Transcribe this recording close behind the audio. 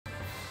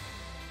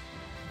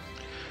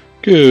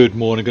Good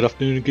morning, good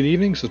afternoon, and good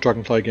evening. This is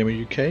Dragonfly Gamer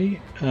UK,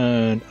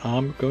 and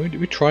I'm going to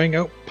be trying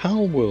out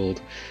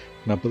Palworld.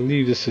 And I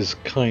believe this is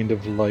kind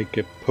of like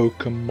a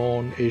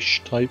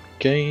Pokemon-ish type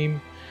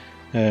game.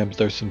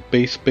 There's some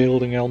base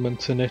building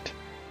elements in it,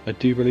 I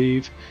do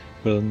believe.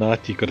 But other than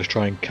that, you've got to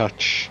try and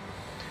catch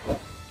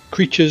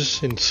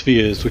creatures in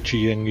spheres, which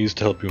you can use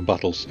to help you in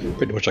battles.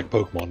 Pretty much like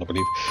Pokemon, I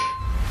believe.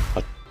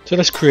 So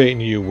let's create a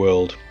new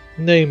world.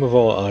 Name of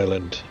our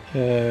island.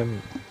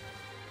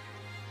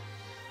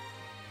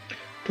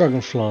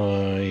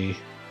 Dragonfly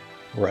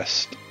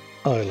Rest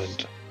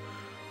Island.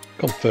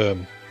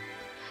 Confirm.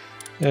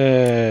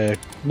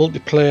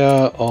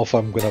 Multiplayer off.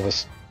 I'm going to have a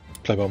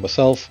play by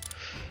myself.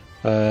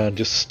 And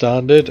just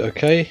standard.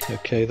 Okay.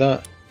 Okay,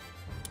 that.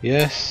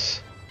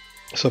 Yes.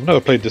 So I've never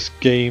played this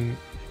game.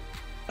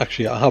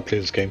 Actually, I have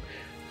played this game.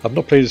 I've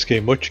not played this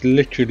game much.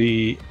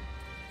 Literally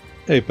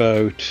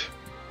about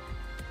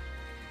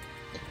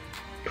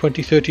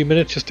 20-30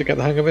 minutes just to get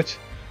the hang of it.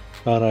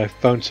 And I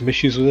found some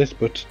issues with it,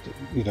 but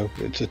you know,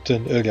 it's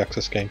an early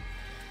access game.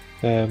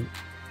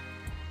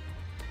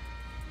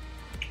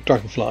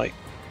 Dragonfly.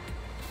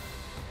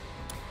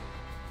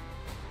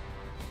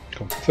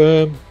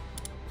 Confirm.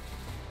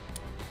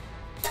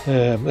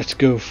 Let's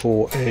go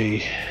for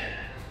a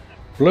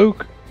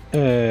bloke.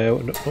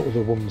 Not with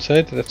a woman's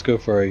head. Let's go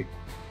for a.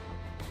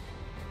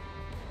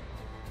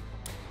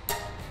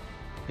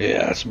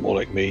 Yeah, that's more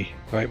like me.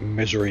 Right,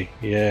 misery.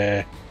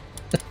 Yeah.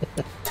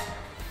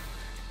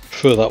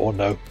 Prefer that one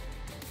now.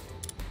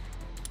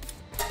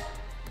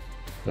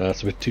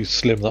 That's a bit too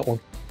slim, that one.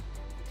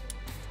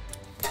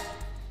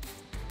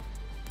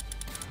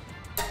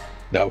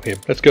 No, him.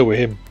 Let's go with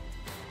him.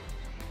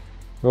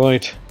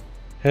 Right.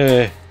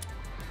 Hair.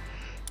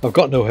 I've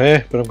got no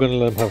hair, but I'm going to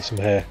let him have some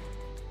hair.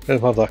 Let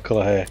him have that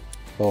colour hair.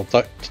 Or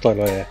that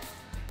style of hair.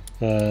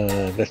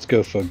 Let's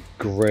go for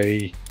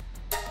grey.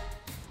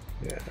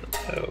 Yeah,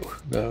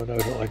 no,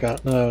 not like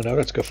that. No,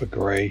 let's go for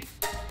grey.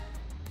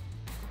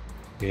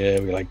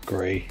 Yeah, we like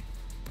grey.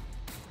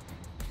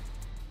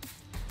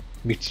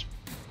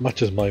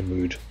 Matches my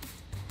mood.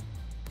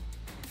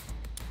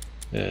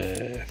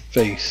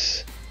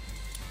 Face.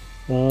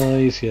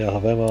 Eyes, yeah, I'll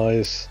have them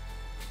eyes.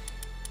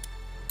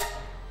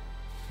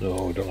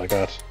 No, don't like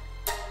that.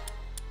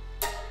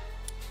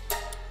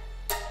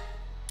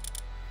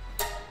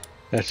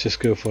 Let's just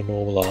go for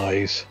normal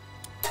eyes.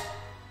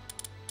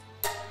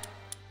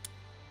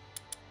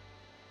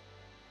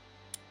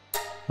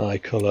 Eye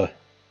colour.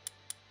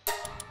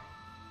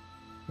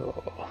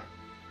 Oh,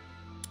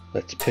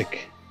 let's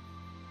pick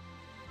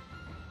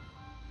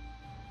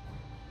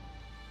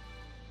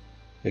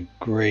a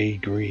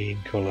grey-green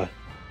colour.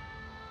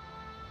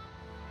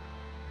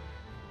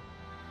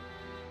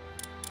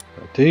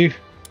 That'll do.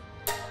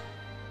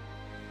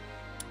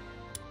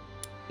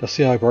 That's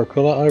the eyebrow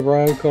colour.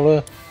 Eyebrow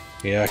colour.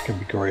 Yeah, it can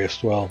be grey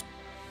as well.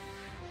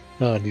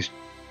 Ah, and these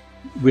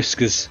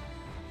whiskers.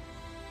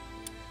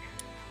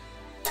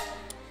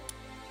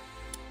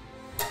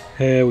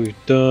 Hair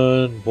we've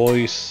done.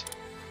 Voice.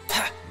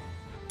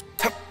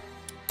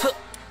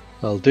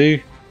 I'll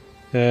do.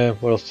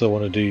 What else do I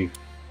want to do?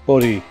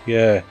 Body,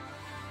 yeah.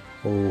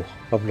 Oh, I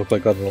haven't looked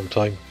like that in a long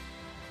time.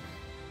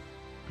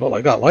 Not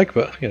like that,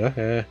 but you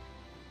know,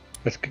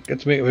 let's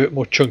make it a bit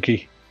more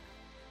chunky.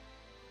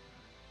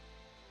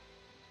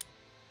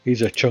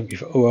 These are chunky.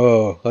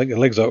 Oh, I think the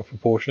legs are out of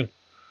proportion.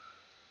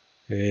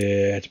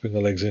 Yeah, let's bring the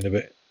legs in a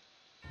bit.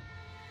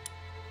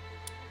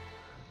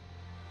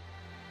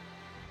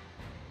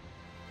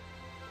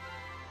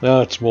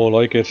 That's more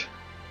like it.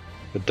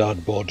 A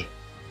dad bod.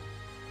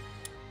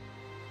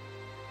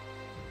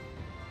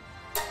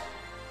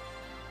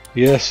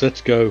 Yes,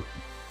 let's go.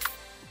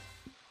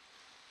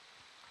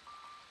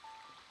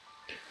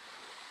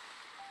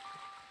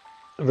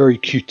 Very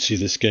cutesy,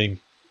 this game.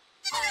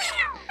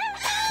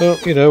 Well,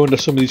 you know, under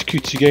some of these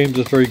cutesy games,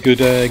 there's very good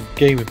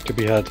gaming to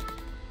be had.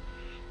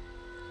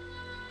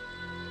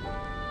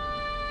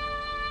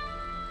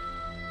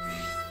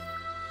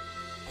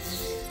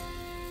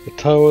 The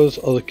towers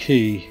are the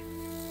key.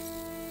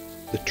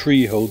 The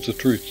tree holds the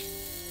truth.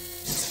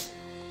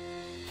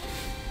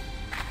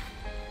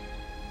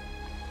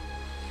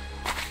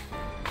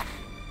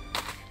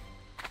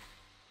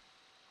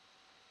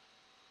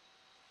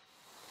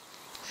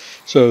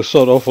 So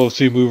start off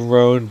obviously moving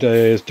around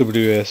is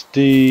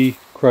WSD,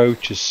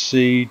 crouch is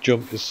C,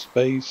 jump is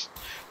space,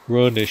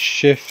 run is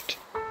shift.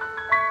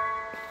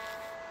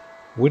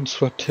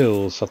 Windswept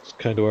hills, that's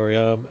kind of where I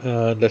am,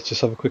 and let's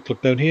just have a quick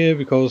look down here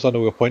because I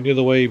know we're pointing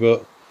the other way,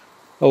 but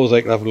I always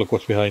like to have a look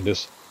what's behind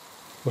us.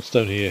 What's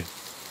down here?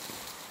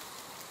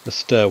 A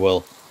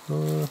stairwell.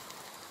 Oh,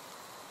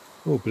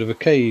 a bit of a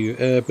cave,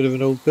 a bit of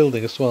an old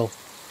building as well.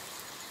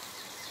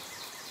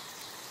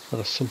 And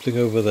there's something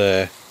over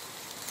there.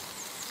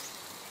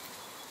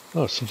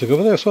 Oh, there's something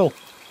over there as well.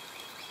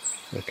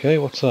 Okay,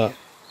 what's that?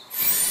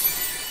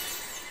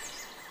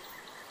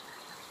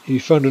 You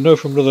found a note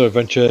from another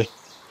adventure.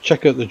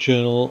 Check out the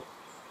journal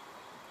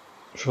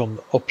from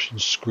the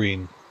options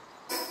screen.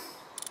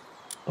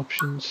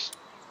 Options?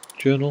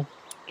 Journal?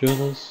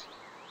 Journals?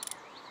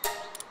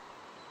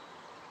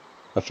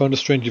 I found a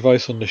strange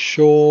device on the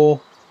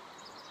shore.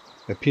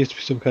 It appears to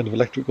be some kind of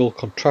electrical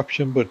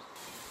contraption, but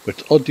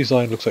its odd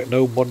design looks like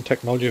no modern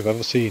technology I've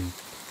ever seen.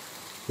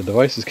 The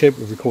device is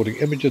capable of recording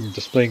images and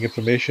displaying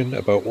information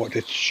about what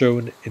it's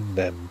shown in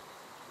them.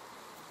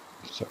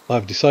 So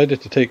I've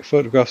decided to take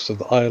photographs of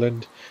the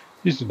island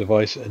using the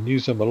device and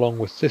use them along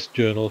with this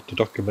journal to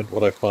document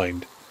what I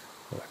find.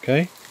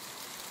 Okay.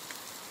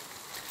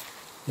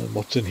 And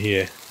what's in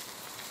here?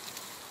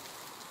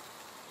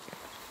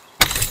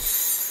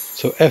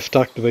 So F to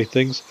activate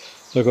things.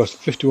 So I've got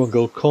 51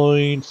 gold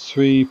coins,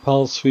 3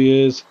 PAL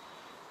spheres,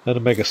 and a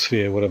mega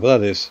sphere, whatever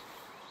that is.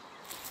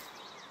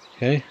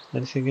 Okay,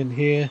 anything in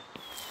here?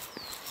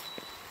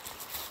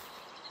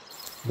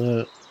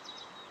 No.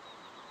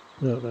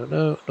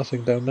 No,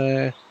 nothing down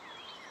there.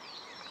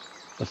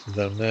 Nothing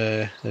down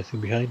there. Anything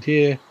behind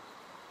here?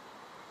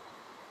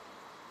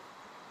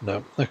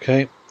 No.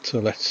 Okay, so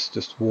let's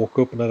just walk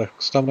up and let our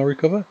stamina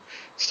recover.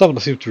 Stamina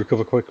seems to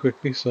recover quite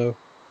quickly, so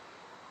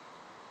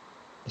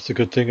that's a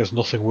good thing. There's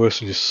nothing worse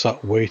than just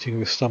sat waiting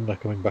with stamina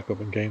coming back up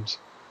in games.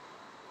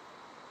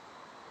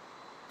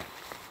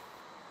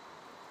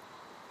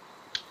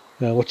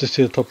 Now, what's this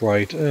here at the top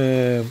right?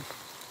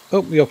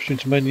 Open the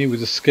options menu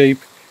with escape.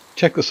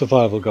 Check the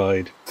survival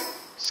guide.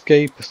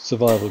 Escape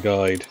survival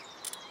guide.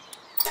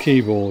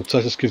 Keyboard. So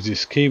that just gives you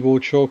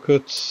keyboard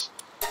shortcuts.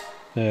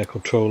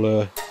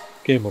 Controller.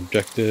 Game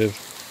objective.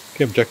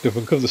 Game objective.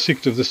 Uncover the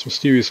secret of this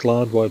mysterious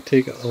land while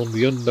taking on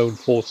the unknown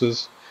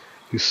forces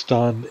who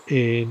stand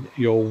in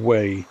your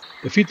way.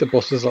 Defeat the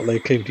bosses that lay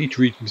claim to each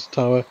region's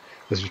tower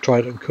as you try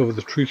to uncover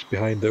the truth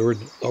behind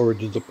the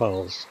origins of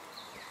PALs.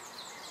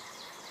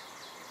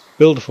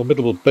 Build a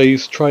formidable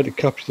base, try to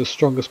capture the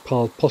strongest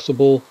PAL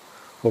possible,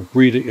 or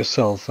breed it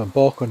yourself.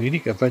 Embark on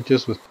unique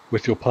adventures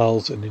with your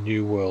PALs in the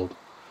new world.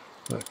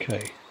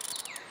 Okay.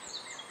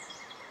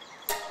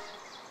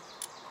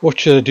 What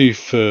should I do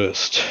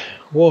first?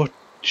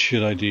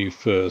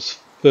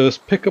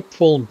 First, pick up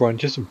fallen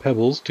branches and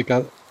pebbles to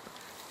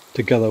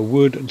gather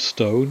wood and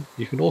stone.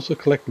 You can also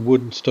collect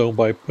wood and stone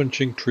by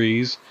punching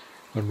trees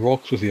and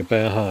rocks with your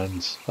bare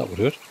hands. That would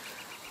hurt.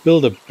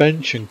 Build a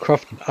bench and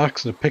craft an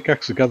axe and a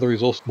pickaxe to gather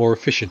resources more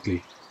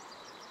efficiently.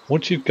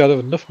 Once you've gathered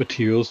enough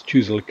materials,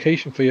 choose a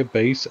location for your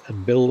base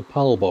and build a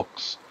PAL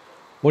box.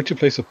 Once you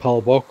place a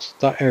PAL box,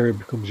 that area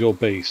becomes your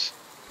base.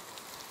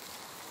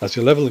 As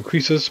your level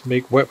increases,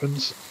 make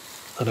weapons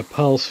and a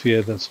PAL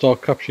sphere, then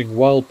start capturing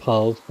wild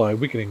PALs by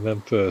weakening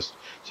them first.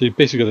 So you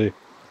basically got to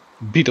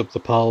beat up the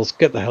PALs,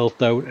 get the health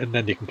down, and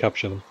then you can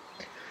capture them.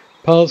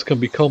 PALs can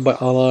be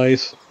combat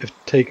allies if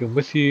taken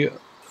with you,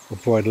 or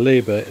provide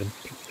labour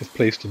if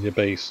placed in your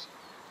base.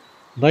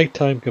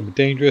 Nighttime can be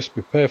dangerous.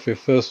 Prepare for your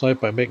first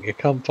night by making a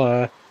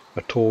campfire,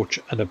 a torch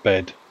and a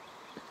bed.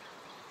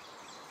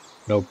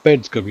 Now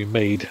bed's going to be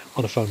made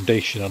on a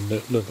foundation. I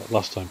learned that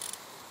last time.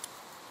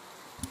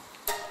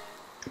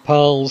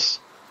 PALs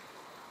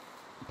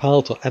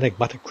are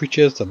enigmatic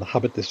creatures that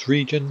inhabit this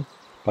region.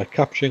 By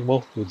capturing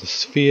one with a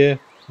sphere,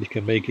 you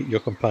can make it your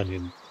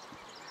companion.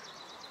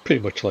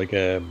 Pretty much like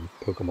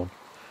Pokemon.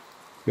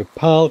 Your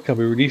PAL can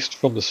be released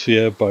from the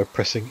sphere by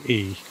pressing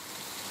E.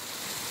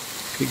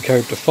 You can carry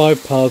up to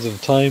 5 PALs at a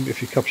time.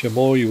 If you capture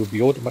more, you will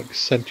be automatically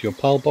sent to your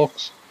PAL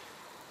box.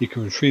 You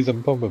can retrieve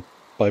them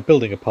by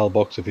building a PAL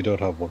box if you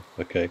don't have one.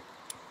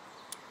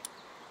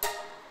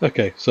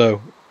 Okay,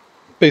 so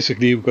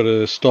basically we've got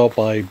to start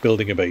by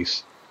building a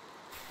base.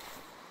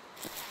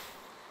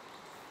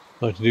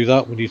 Now to do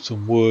that we need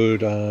some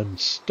wood and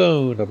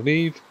stone, I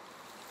believe.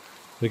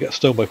 We get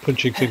stone by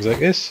punching things like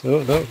this.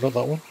 Oh no, not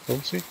that one,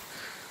 obviously.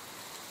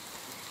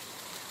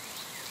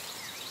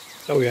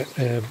 Oh yeah,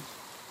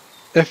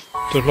 F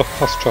to unlock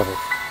fast travel.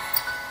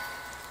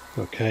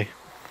 Okay.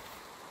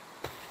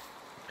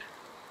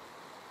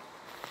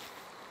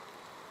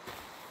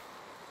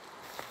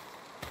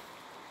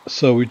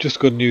 So we just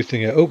got a new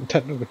thing here. Open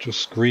technical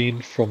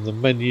screen from the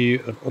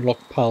menu and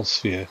unlock PAL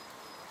sphere.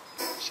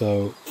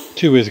 So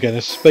 2 ways again.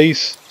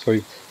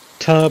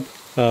 Tab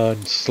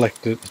and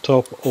select it at the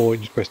top, or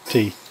you just press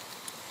T.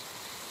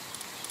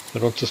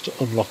 And wants us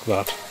to unlock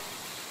that.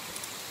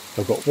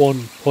 I've got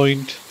 1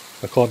 point.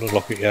 I can't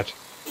unlock it yet.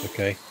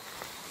 Okay.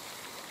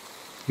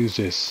 Who's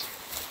this?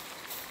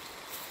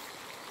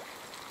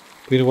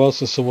 Been a while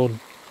since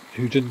someone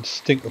who didn't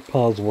stink of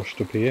PALs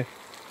washed up here.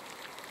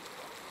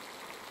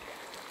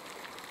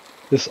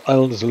 This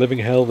island is a living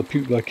hell. The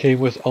people I came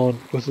with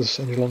aren't with us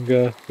any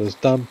longer. Those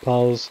damn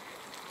PALs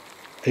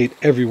ate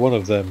every one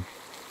of them.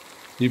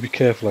 You be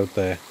careful out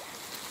there.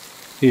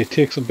 Here,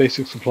 take some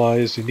basic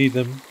supplies. You need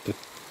them.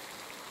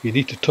 You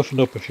need to toughen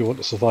up if you want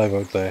to survive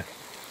out there.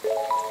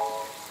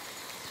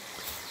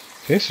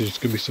 Okay, so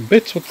just give me some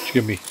bits. What did you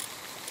give me?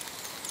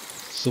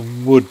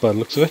 Some wood by the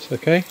looks of it.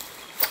 Okay.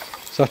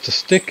 So that's a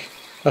stick.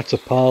 That's a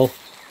PAL.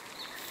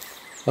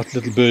 That's a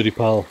little birdie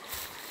PAL.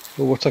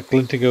 Oh, what's that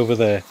glinting over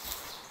there?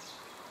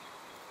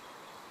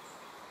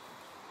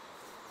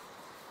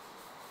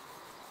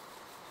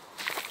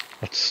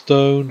 That's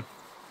stone.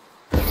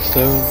 That's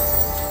stone.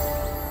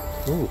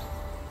 Ooh.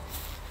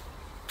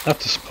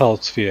 That's a PAL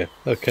sphere.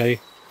 Okay.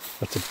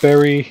 That's a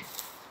berry.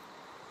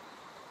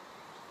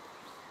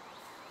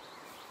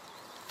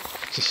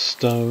 Just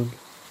stone.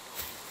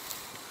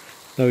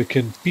 Now we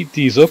can beat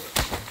these up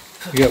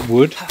to get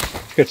wood,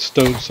 to get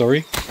stone,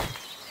 sorry.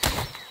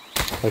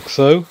 Like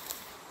so.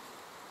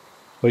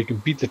 Or you can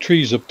beat the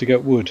trees up to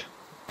get wood.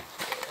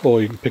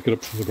 Or you can pick it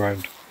up from the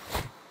ground.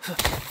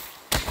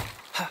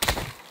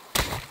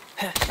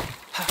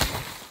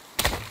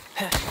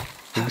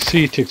 You can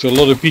see it takes a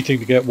lot of beating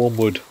to get one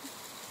wood.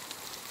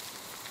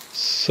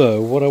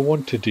 So what I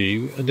want to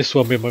do, and this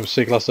one made my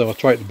mistake last time, I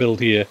tried to build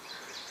here.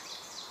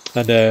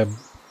 And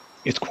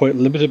it's quite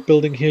limited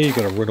building here, you've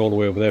got to run all the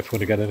way over there if you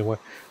want to get anywhere,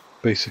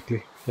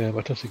 basically. I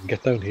don't think you can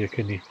get down here,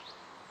 can you?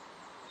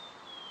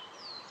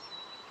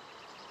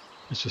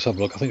 Let's just have a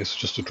look, I think it's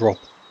just a drop.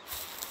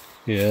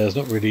 Yeah, there's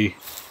not really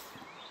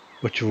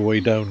much of a way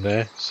down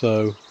there,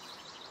 so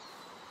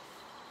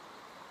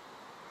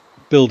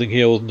building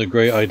here wasn't a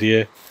great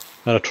idea.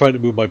 And I tried to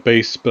move my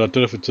base, but I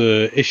don't know if it's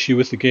an issue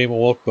with the game or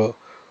what, but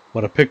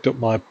when I picked up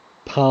my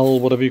PAL,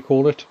 whatever you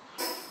call it,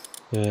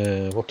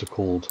 what's it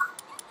called?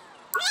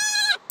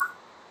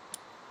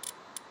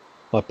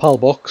 My PAL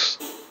box,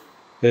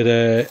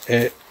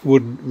 it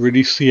wouldn't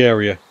release the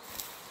area,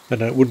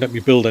 and it wouldn't let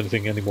me build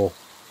anything anymore.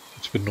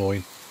 It's been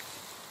annoying.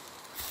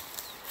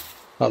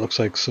 That looks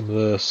like some of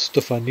the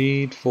stuff I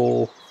need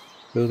for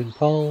building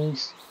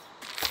PALs.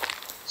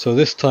 So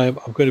this time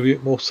I'm going to be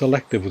more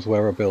selective with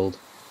where I build.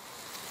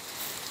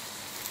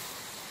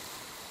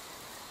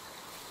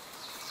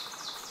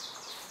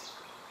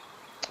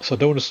 So I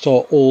don't want to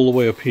start all the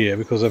way up here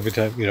because every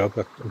time, you know, I'm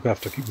going to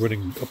have to keep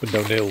running up and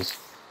down hills.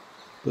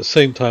 But at the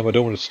same time, I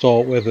don't want to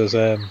start where there's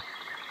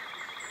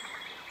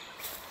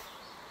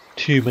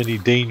too many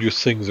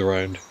dangerous things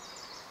around.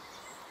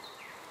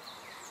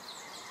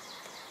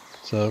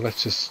 So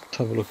let's just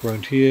have a look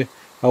around here.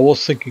 I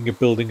was thinking of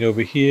building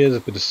over here,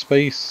 there's a bit of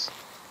space.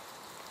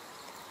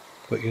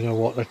 But you know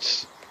what,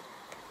 let's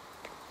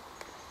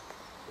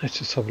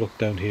just have a look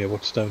down here.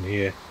 What's down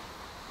here?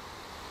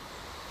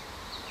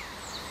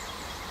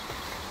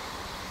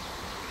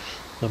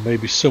 And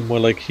maybe somewhere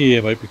like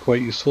here might be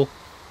quite useful.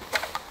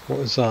 What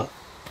is that?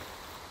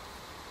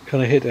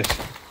 Can I hit it?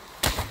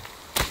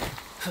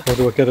 What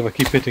do I get if I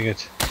keep hitting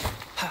it?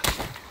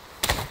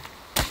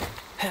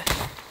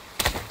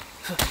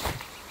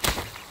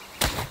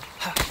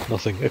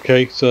 Nothing.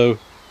 Okay, so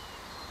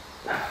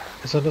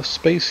is there enough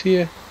space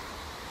here?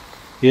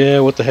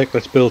 Yeah, what the heck,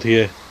 let's build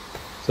here.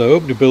 So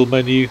open the build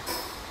menu,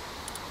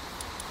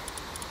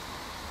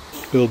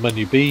 build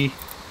menu B,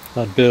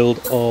 and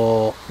build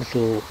our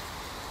little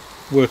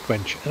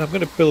workbench. And I'm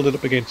going to build it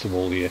up against the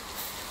wall here,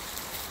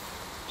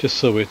 just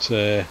so it's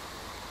out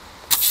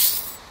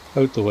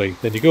the way.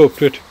 Then you go up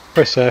to it,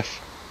 press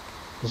F.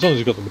 As long as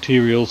you've got the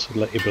materials,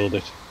 it'll let you build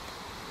it.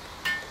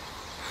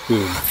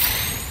 Boom.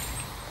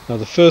 Now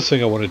the first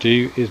thing I want to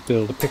do is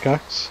build a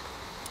pickaxe.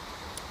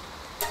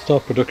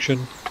 Start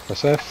production,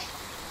 press F.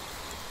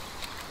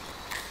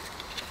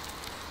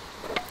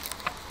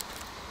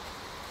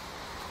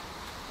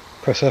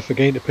 Press F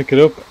again to pick it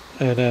up,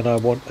 and then I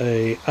want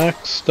a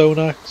axe, stone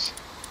axe.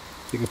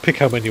 You can pick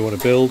how many you want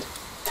to build.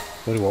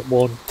 I only want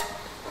one.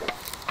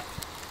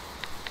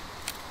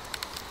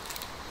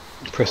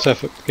 Press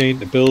F again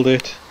to build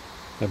it,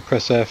 and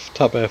press F,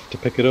 tap F to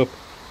pick it up.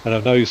 And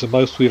I've now used the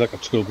mouse wheel, I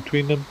can scroll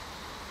between them.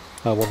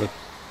 I want a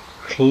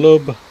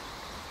club.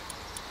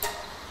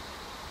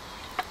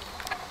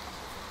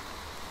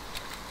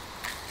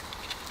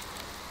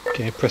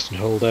 Okay, press and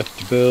hold F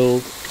to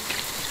build.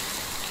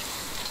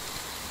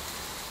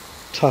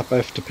 Tap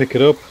F to pick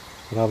it up,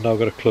 and I've now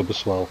got a club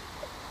as well.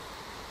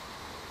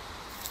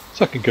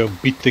 So I can go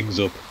and beat things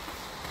up.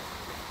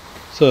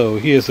 So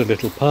here's a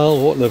little pal.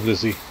 What level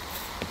is he?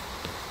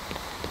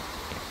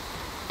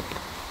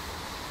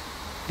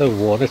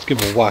 Level 1. Let's give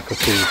him a whack or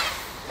two.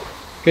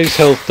 Get his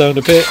health down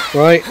a bit.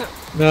 Right,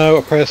 now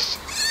I press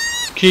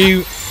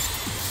Q,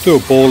 throw a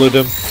ball at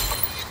him,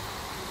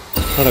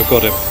 and I've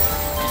got him.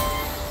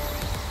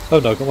 Oh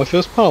no, I've got my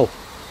first pal.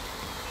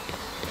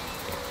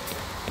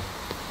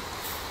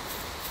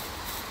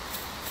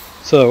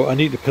 So I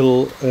need to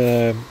pill.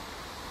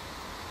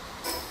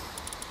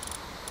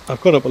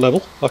 I've gone up a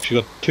level.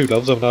 Actually, got 2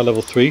 levels. I'm now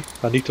level 3.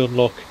 I need to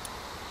unlock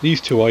these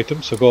 2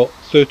 items. I've got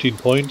 13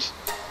 points.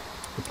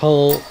 The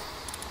pal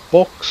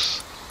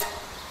box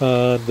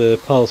and the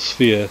pal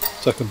sphere,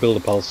 so I can build a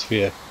pal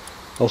sphere.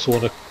 I also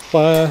want a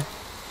fire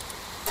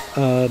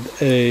and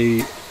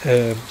a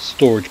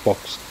storage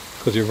box,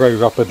 because you very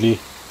rapidly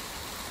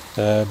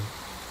run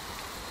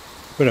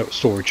out of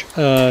storage,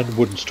 and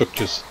wooden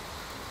structures.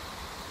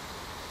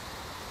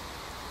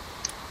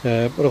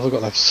 What have I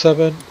got left?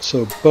 7.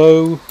 So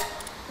bow,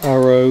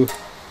 arrow,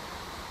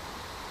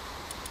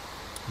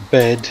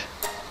 bed,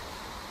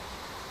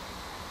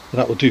 and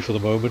that will do for the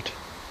moment.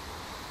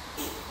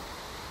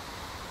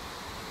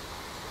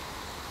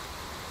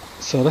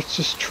 So let's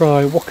just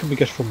try, what can we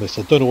get from this?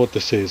 I don't know what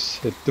this is.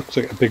 It looks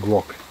like a big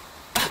rock.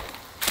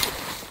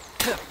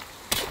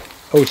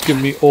 Oh, it's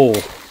giving me ore.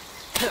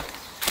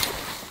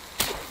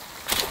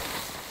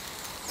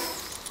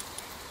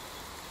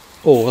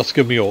 Oh, that's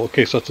giving me ore.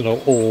 Okay, so that's an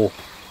ore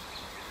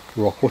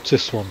rock. What's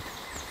this one?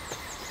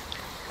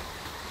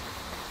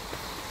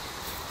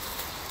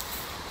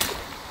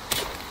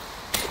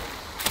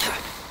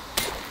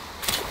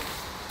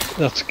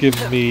 That's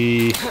given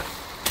me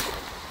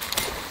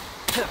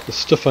the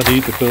stuff I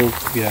need to build,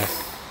 yeah.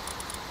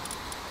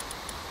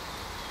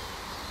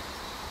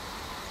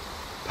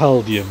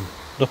 Paldium,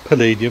 not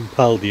palladium,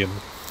 paldium.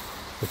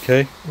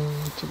 Okay,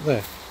 what's up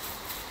there?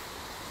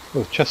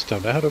 Oh, chest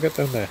down there, how do I get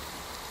down there?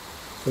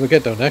 If I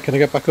get down there, can I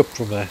get back up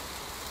from there?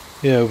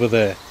 Yeah, over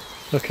there.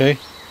 Okay,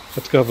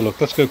 let's go have a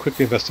look, let's go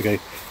quickly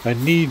investigate. I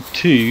need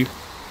to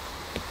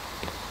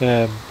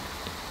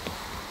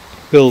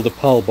build a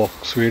PAL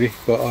box really,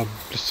 but I'm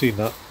just seeing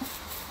that.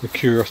 The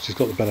curiosity's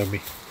got the better of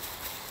me.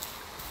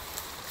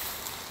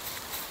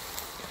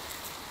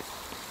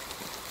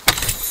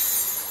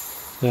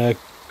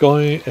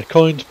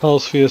 Coins, PAL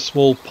sphere,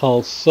 small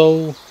PAL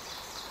soul.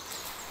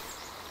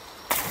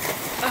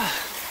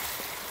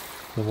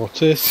 And what's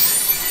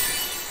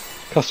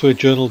this? Castaway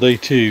Journal Day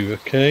 2.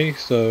 Okay,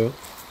 so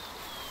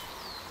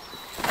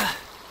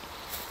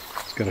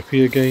let's get up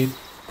here again.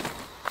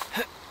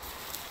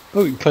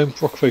 Oh, you can climb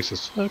rock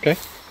faces. Okay,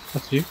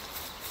 that's new.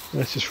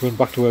 Let's just run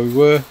back to where we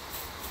were.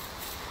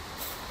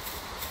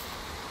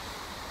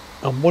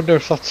 I wonder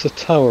if that's the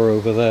tower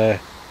over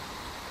there.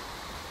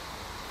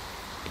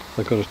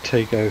 I've got to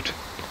take out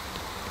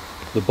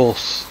the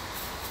boss.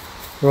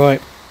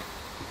 Right,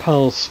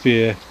 PAL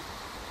sphere.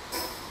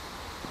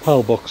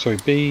 PAL box, sorry,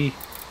 B.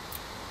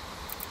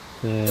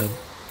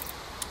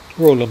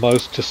 Roll the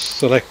mouse to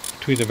select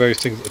between the various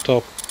things at the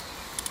top.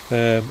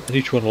 And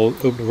each one will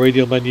open the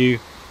radial menu.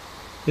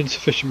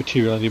 Insufficient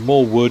material, I need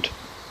more wood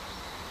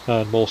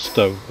and more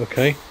stone.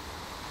 Okay.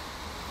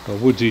 Well,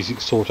 wood's easy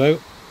to sort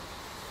out.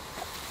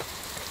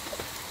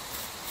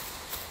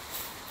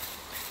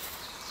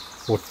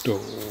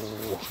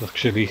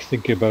 Actually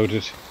thinking about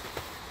it.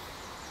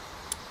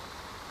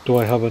 Do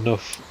I have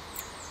enough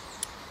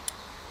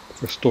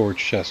for a storage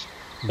chest?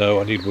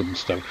 No, I need wood and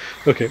stone.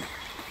 Okay,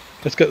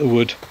 let's get the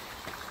wood.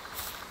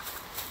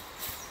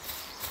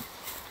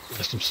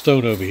 There's some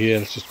stone over here,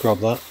 let's just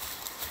grab that.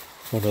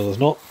 Oh no, there's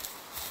not.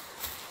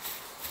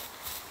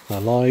 I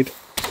lied.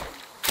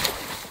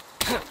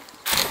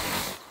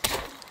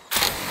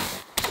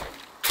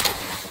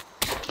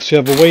 So you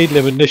have a weight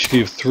limit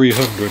initially of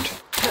 300.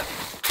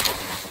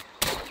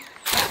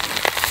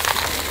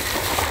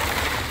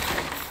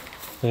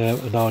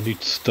 And now I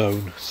need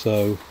stone,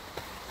 so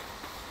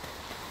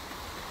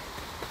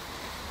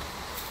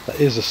that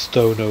is a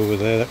stone over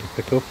there that I can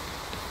pick up.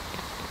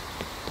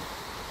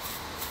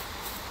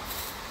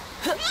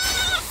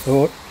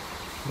 Oh,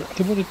 I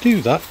didn't want to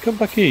do that. Come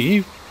back here,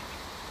 you.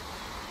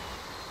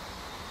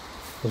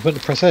 I was meant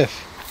to press F.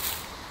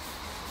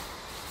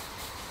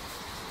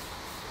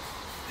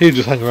 He'll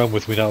just hang around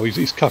with me now.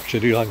 He's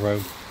captured. He'll hang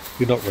around.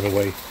 He'll not run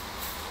away.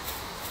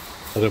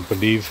 I don't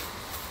believe.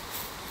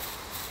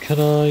 Can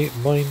I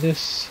mine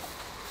this?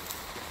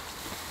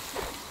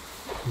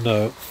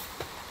 No.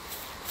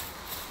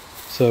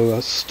 So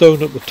a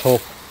stone at the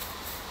top.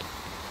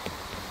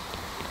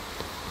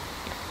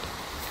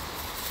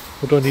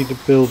 What do I need to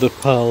build a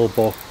PAL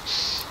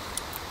box?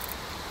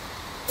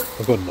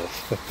 I've got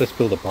enough. Let's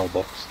build a PAL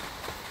box.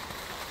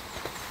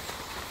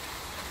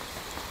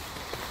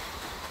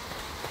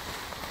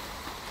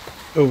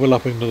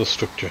 Overlapping another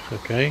structure,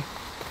 okay.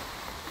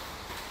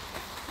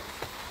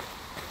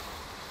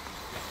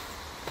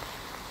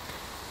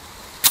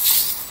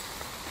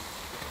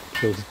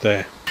 Build it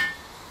there.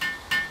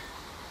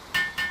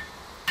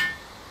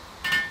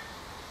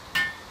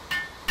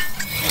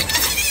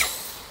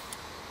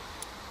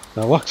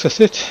 Now access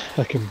it,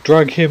 I can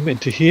drag him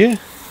into here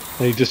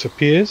and he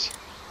disappears.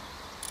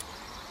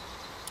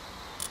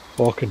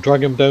 Or I can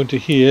drag him down to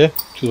here,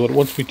 which is what it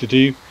wants me to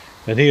do,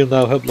 and he'll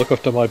now help look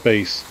after my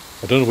base.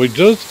 I don't know what he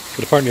does,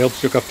 but apparently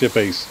helps look after your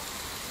base.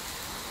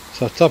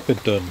 So that's that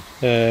bit done.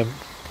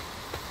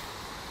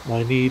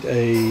 I need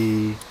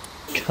a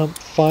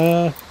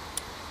campfire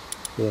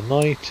for the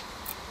night.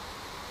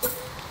 Let's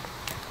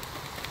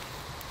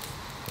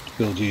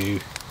build you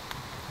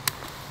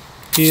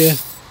here.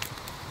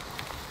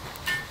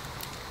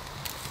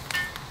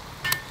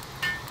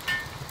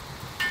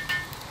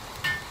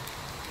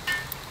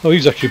 Oh,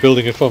 he's actually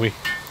building it for me.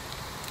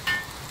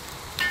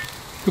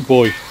 Good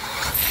boy.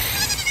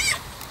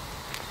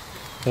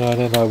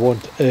 And then I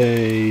want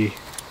a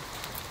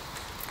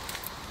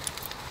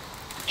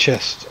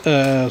chest.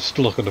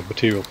 Still not enough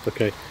material.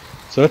 Okay,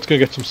 so let's go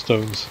get some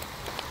stones.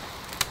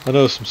 I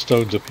know some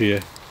stones up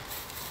here.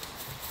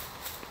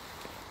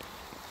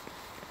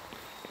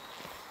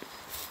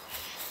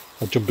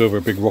 I jumped over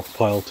a big rock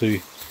pile to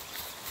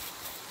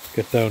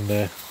get down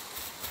there.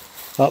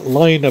 That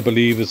line, I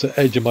believe, is the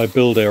edge of my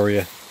build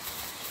area.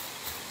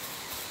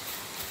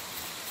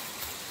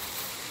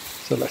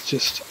 So let's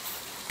just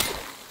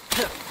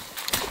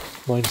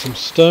mine some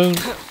stone.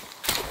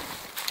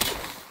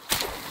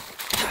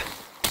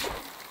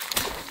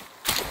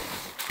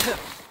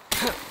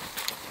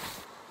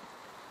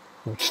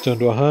 How much stone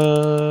do I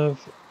have?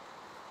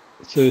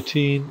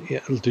 13. Yeah,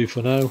 it'll do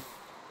for now.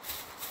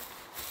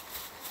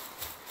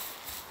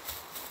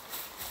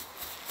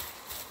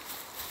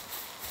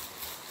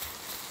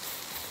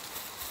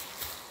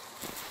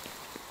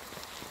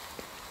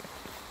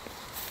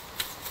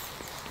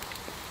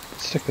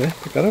 stick there,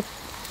 pick that up.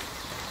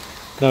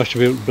 Now I should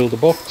be able to build a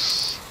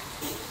box.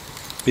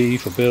 B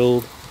for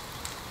build.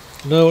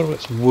 No,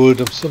 it's wood,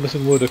 I'm still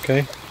missing wood,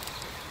 okay.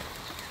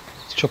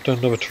 Let's chop down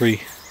another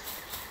tree.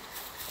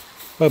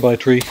 Bye bye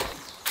tree.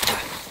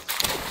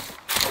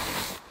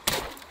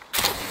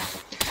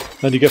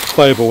 And you get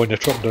fibre when you're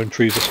chopping down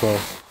trees as well.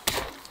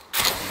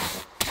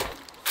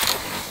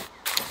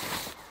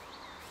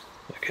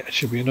 Okay, it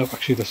should be enough.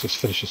 Actually, let's just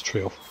finish this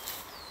tree off.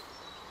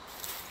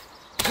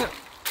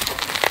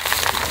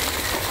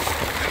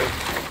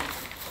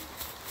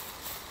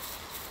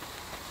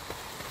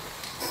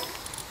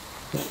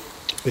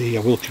 B,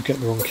 I will keep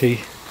getting the wrong key.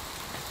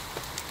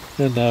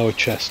 And now a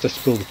chest. Let's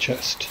build a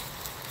chest.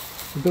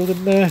 Build it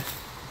in there.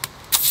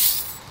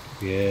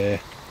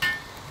 Yeah.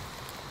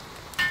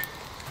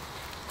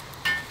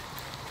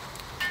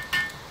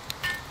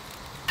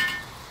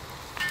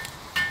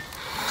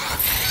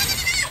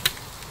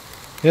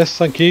 Yes,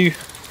 thank you.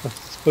 I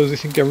suppose you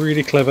think I'm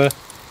really clever.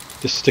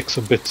 Just stick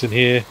some bits in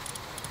here.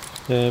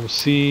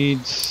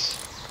 Seeds,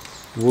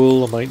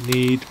 wool I might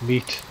need,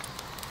 meat.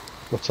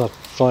 What's that?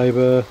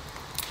 Fibre.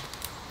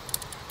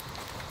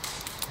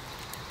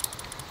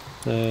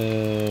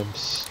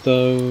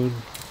 Stone.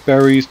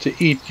 Berries to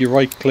eat. You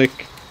right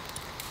click.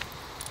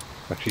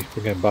 Actually,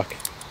 we're getting back.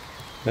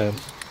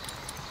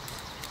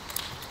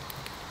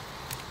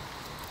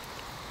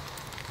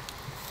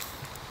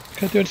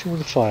 Can't do anything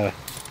with the fire.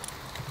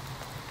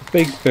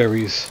 Big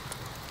berries.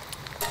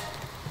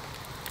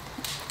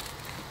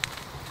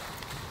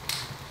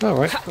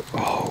 Alright.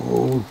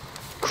 Oh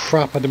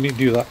crap, I didn't mean to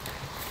do that.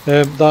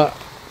 That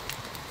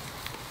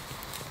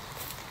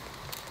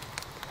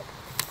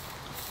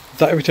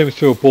every time you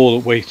throw a ball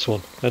it waits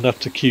one, and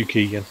that's a Q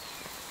key, and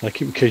I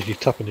keep occasionally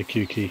tapping the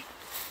Q key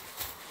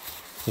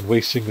and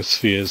wasting the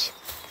spheres,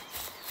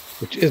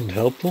 which isn't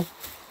helpful.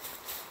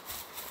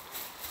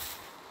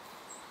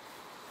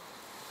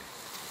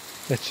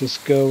 Let's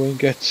just go and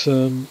get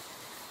some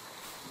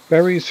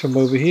berries from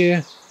over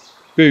here.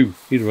 Boo,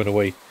 he'd run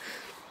away.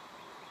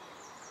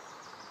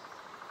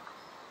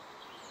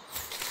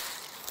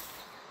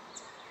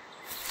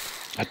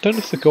 I don't know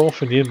if they go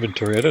off in the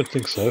inventory, I don't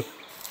think so.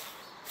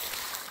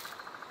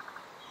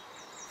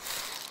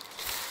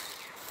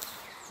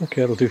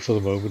 Okay, that'll do for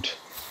the moment.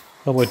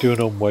 How am I doing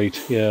on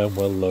weight? Yeah, I'm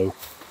well low.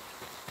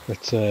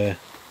 Let's get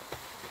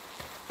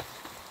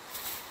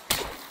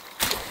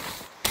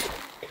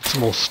some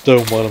more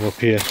stone while I'm up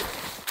here.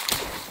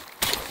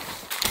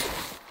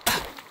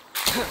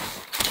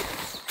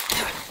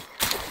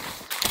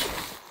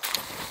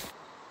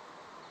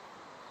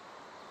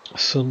 The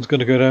sun's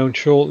going to go down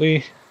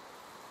shortly.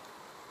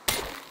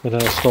 And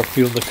I'll stop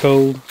feeling the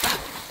cold.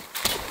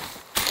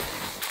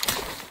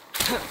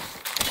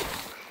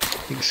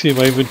 You can see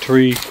my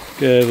inventory,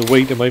 the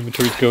weight of my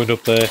inventory is going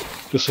up there,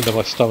 just under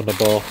my stamina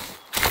bar.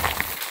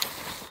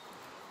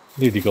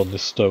 Nearly gone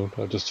this stone,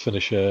 I'll just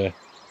finish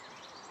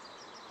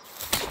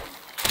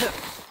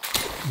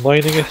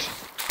mining it.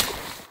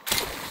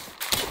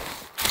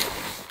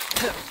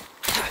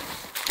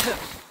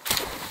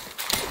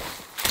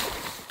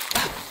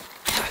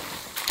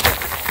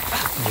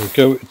 There we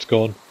go, it's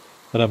gone.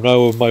 And I'm now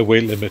over my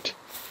weight limit.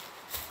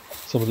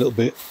 So I'm a little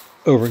bit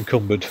over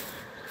encumbered.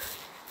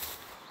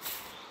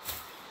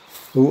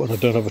 Oh, and I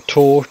don't have a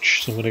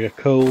torch, so I'm going to get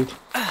cold.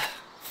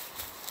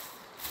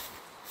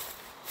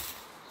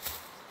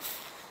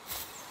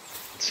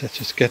 So let's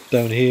just get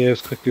down here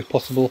as quickly as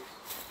possible.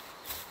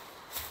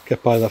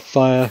 Get by that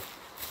fire.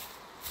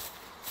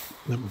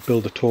 Then we'll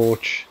build a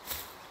torch.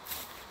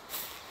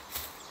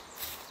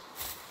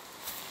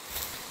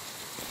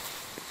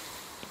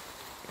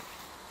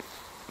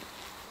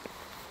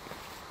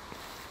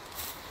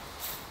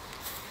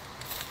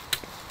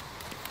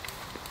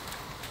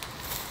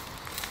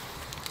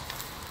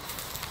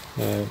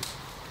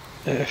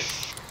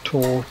 F,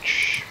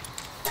 torch,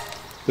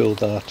 build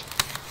that.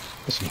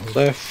 That's an hold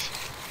F.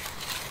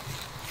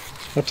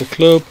 That's a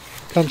club.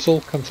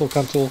 Cancel, cancel,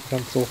 cancel,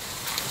 cancel.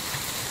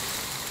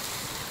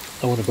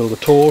 I want to build a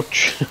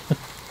torch.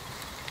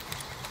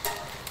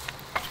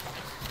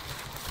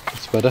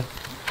 That's better.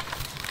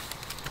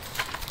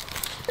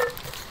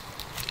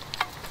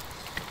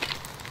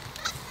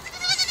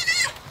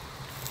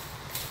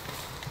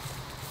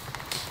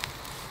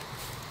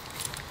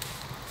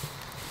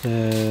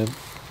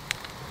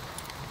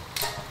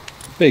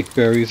 Big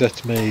berries,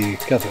 let me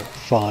gather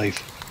 5.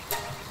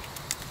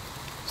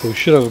 So we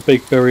should have a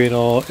big berry in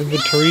our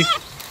inventory.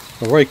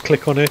 I'll right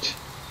click on it,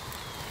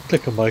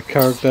 click on my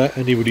character,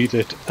 and he would eat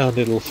it, and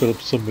it'll fill up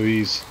some of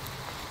his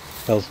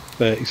health,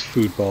 his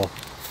food bar.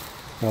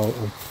 Now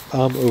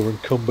I'm over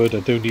encumbered, I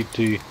don't need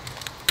to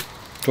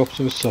drop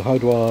some, so how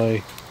do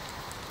I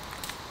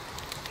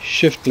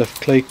shift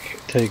left click,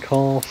 take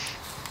half,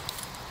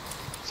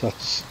 so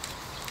that's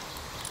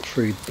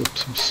freed up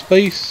some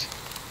space.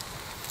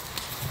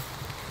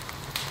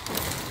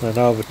 And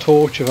now I have a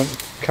torch if I can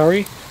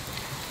carry.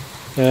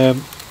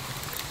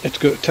 Let's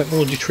go to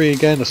technology tree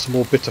again, there's some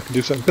more bits I can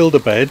do, so I can build a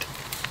bed.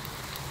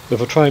 So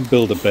if I try and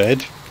build a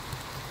bed,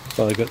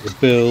 so I get the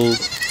build,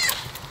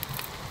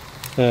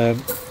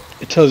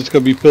 it tells you it's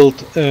going to be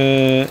built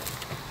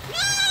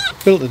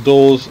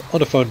indoors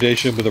on a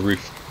foundation with a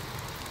roof.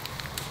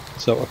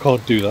 So I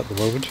can't do that at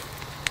the moment.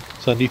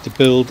 So I need to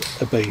build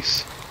a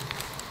base.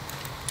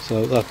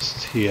 So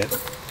that's here.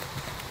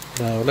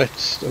 Now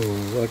let's,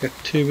 I get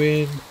 2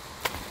 in,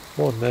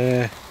 1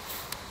 there.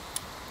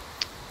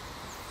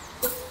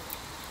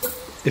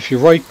 If you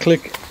right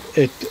click,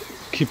 it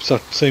keeps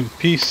that same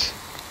piece.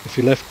 If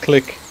you left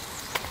click,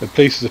 it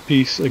places a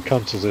piece and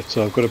cancels it.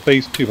 So I've got a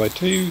base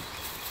 2x2.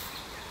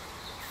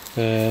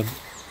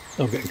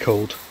 I'm getting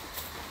cold.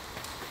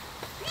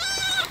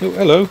 Oh,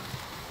 hello.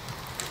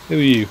 Who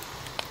are you?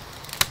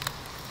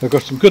 I've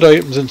got some good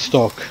items in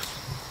stock.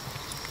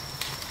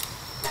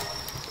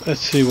 Let's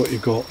see what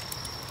you've got.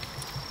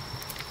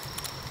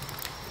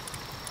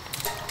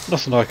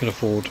 Nothing I can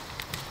afford.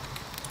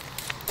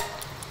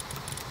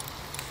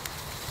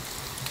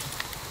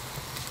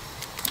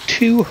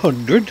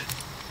 $200?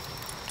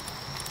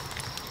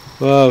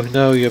 Well,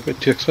 no, you're a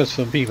bit too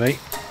expensive for me, mate.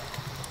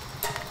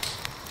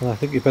 I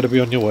think you better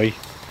be on your way.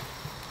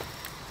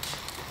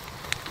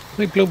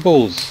 Make blow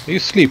balls. Are you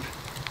asleep?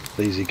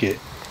 Lazy git.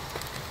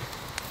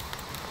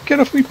 Get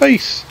off me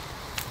base!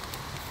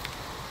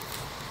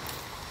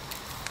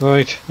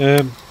 Right,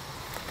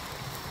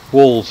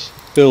 walls.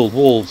 Build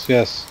walls,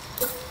 yes.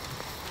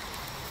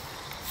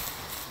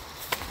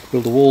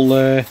 Build a wall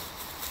there.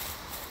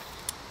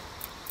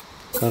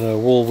 And a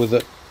wall with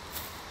a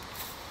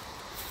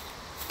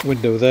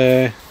window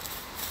there.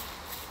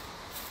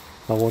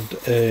 I want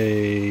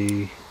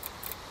a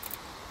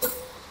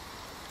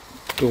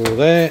door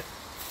there.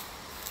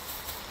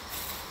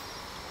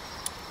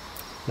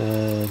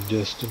 And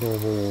just a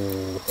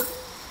normal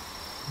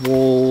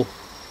wall.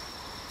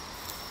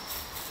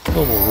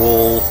 Normal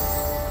wall.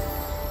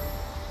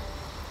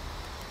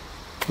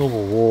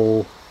 Normal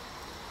wall.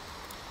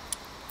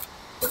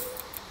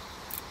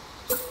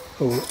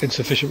 Oh,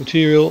 insufficient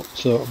material,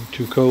 so I'm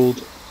too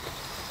cold.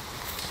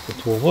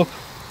 Let's warm up.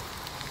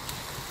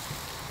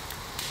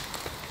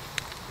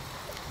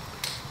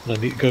 And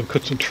I need to go and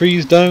cut some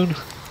trees down.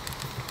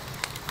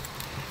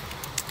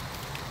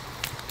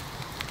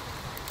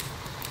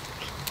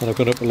 And I've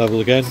gone up a level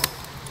again.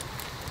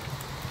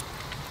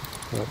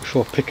 Right,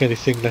 before I pick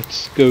anything,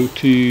 let's go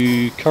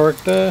to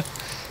character.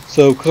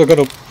 So, because I've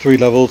gone up 3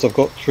 levels, I've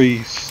got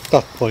 3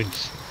 stat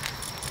points.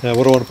 Now,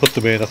 what do I want to put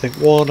them in? I think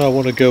 1, I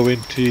want to go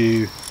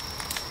into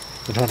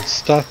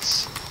enhanced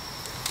stats.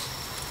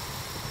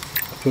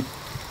 I put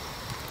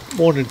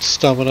 1 in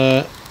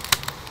stamina,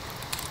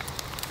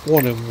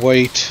 1 in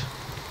weight.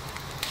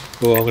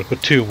 Oh, I'm going to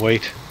put 2 in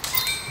weight.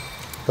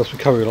 Helps me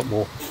carry a lot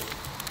more.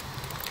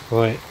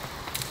 Right.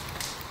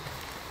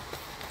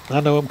 I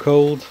know I'm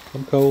cold,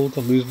 I'm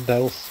losing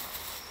health.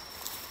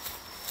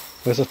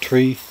 Where's a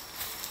tree?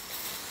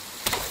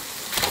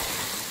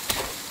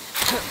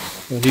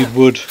 I need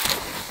wood.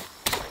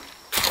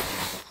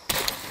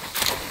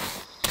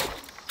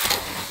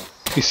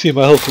 You see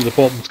my health at the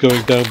bottom's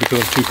going down because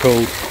I'm too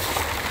cold.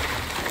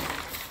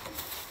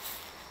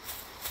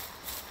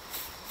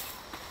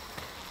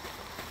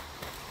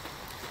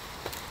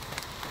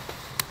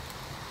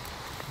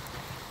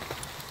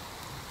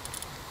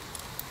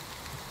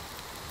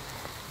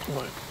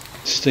 Right.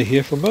 Stay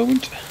here for a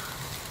moment.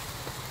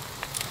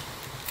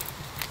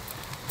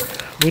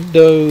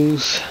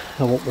 Windows,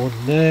 I want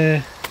one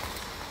there.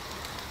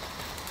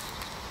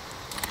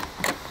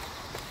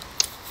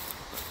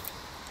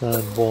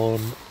 And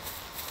one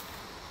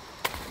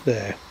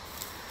there.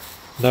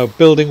 Now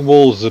building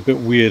walls is a bit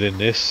weird in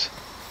this.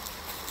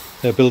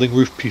 Building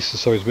roof pieces,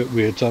 sorry, is a bit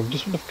weird. So I'm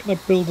just wondering, can I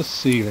build a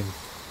ceiling?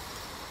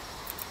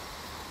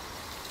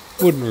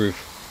 Wooden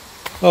roof.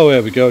 Oh,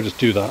 there we go, just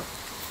do that.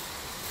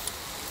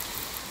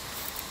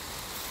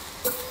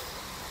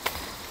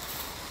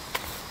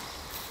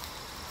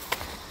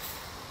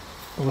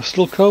 Am I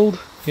still cold?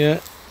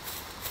 Yeah.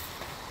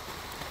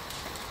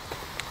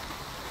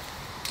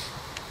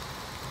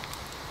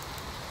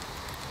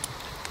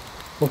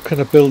 What can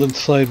I build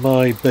inside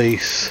my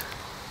base?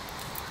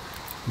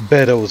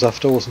 Bed I was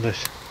after, wasn't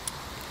it?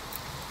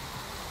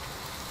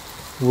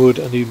 Wood,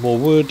 I need more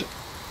wood.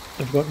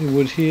 I've got any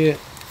wood here.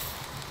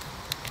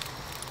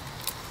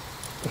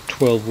 Got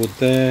 12 wood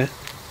there.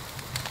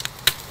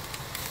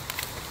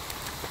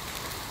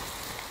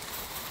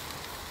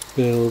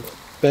 Build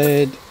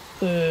bed.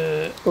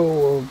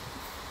 Oh.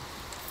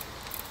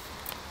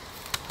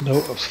 No,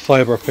 it was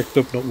fibre I picked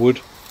up, not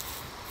wood.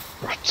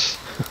 Rats.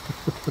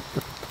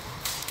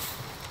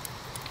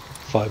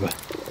 Fibre.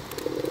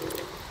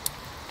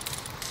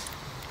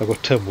 I've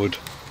got 10 wood.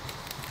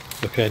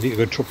 Okay, I need to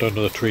go and chop down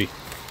another tree.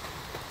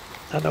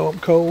 I know I'm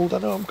cold, I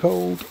know I'm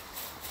cold.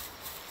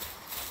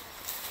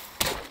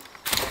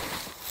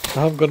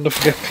 I haven't got enough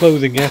to get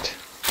clothing yet.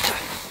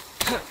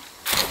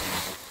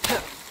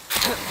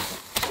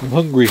 I'm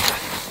hungry.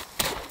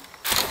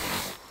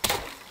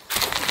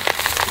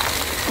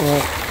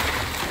 Alright.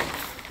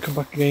 Come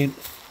back again.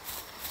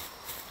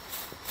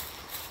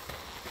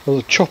 There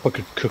was a chop I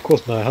could cook,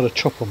 wasn't there? I had a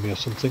chop on me or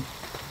something.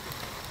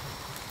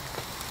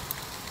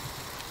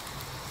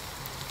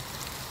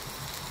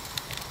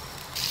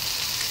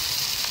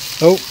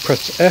 Oh,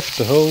 press F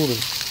to hold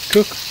and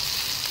cook.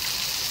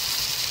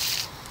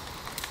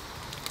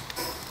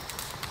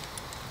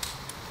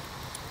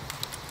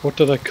 What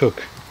did I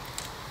cook?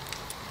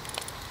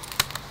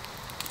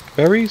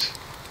 Berries?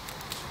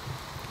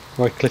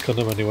 Right click on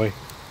them anyway.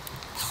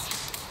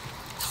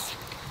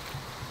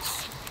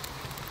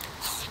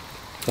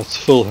 That's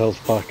full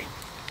health back.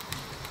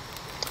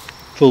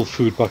 Full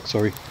food back,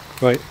 sorry.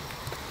 Right,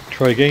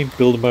 try again,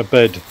 building my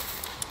bed.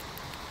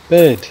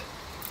 Bed!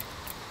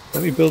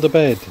 Let me build a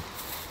bed.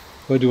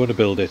 Where do you want to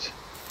build it?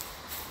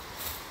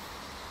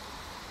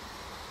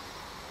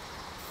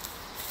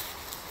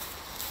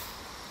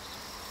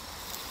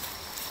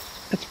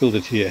 Let's build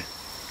it here.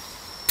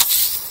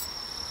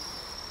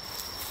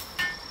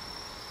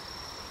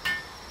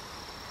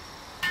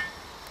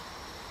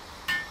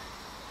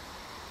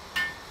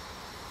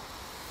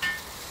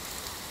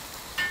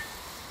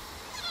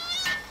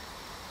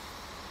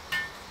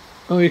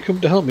 Oh, you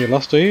come to help me at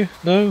last, are you?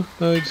 No?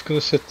 No, you're just going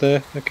to sit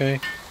there. Okay.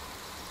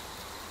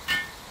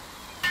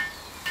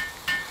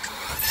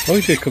 Oh,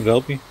 you did come to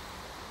help me.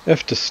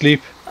 F to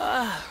sleep.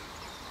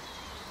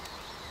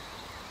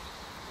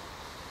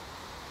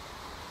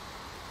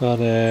 And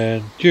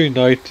then, during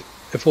night,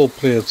 if all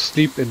players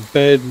sleep in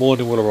bed,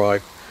 morning will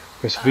arrive.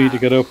 Press V to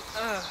get up,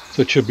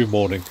 so it should be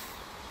morning.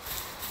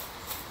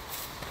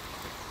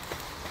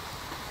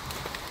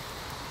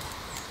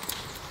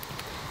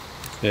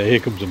 Yeah, here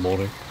comes the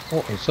morning.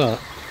 What is that?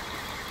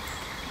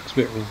 It's a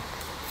bit of a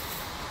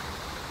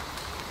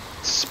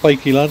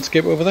spiky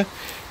landscape over there.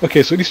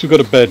 Okay, so at least we've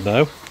got a bed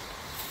now.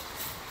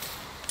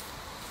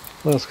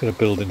 What else can I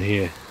build in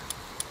here?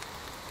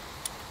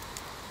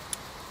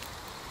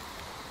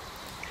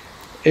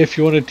 If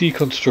you want to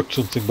deconstruct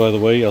something, by the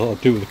way, I'll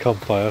do it with a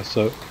campfire,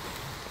 so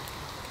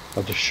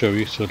I'll just show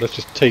you. So let's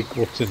just take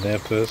what's in there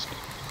first.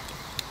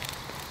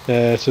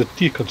 So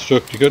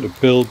deconstruct, you go to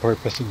build by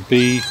pressing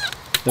B,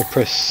 then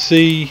press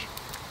C,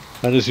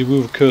 and as you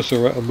move the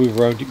cursor around, and move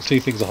around, you can see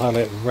things are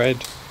highlighted in red.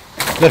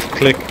 Left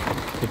click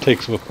and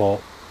takes them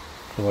apart.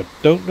 Now I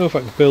don't know if I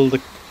can build a...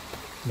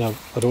 No,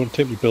 I don't want to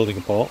take my building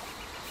apart.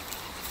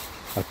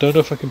 I don't know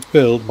if I can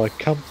build my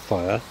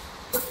campfire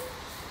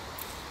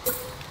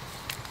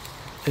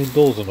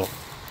indoors or not.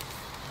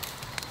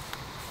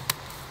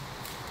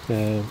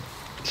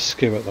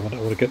 Scare at them, I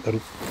don't want to get the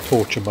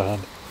torch in my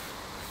hand.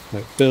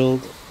 Right,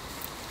 build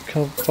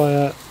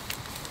campfire.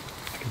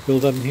 I can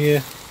build that in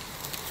here.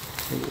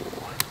 Ooh.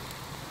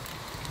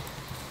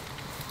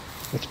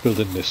 Let's build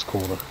in this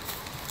corner.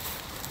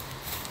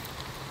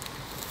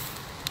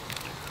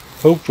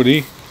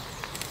 Hopefully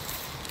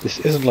this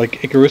isn't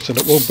like Icarus and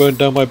it won't burn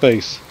down my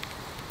base.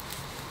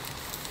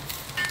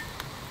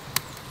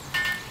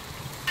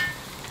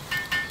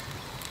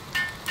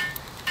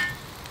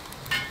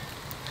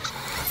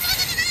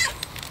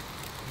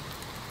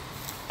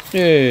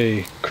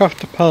 Yay!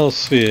 Craft a Pal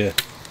sphere.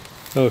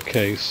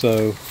 Okay,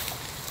 so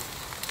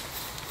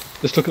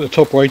let's look at the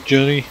top right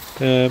journey.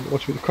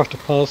 What's with the craft a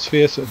Pal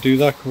sphere? So to do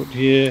that, come up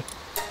here,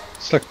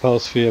 select Pal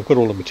sphere. I've got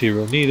all the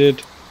material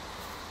needed.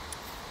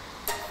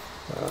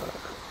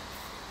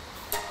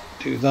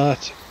 Do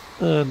that,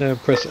 and then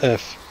press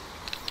F.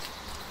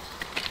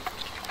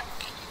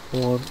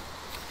 1,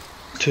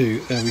 2.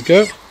 There we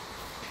go.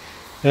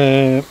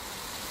 A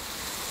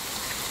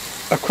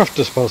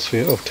crafter's Pal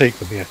sphere. Oh, take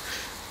them here.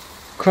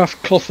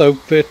 Craft cloth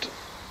outfit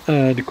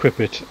and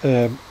equip it.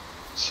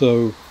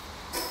 So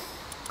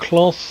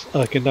cloth,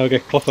 I can now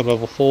get cloth on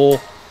level 4.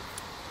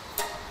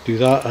 Do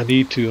that. I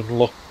need to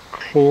unlock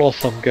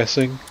cloth, I'm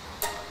guessing.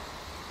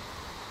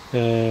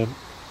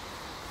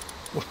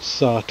 What's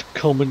that?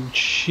 Common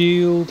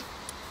shield.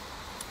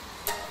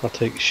 I'll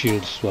take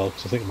shield as well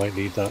because I think I might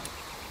need that.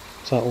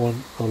 What's that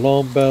one?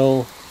 Alarm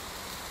bell.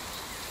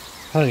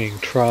 Hanging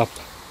trap.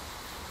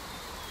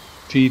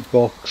 Feed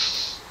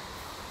box.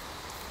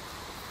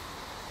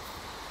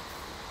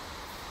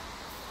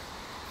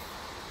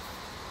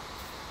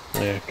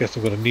 Yeah, I guess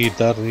I'm going to need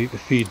that. I need to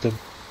feed them.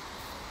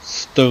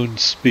 Stone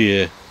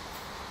spear.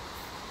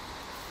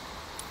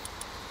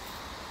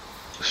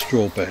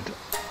 Straw bed.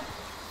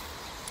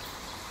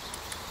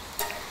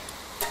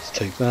 Let's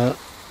take that.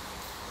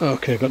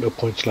 Okay, I've got no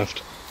points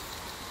left.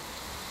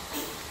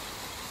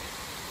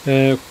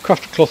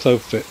 Craft a cloth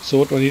outfit. So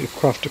what do I need to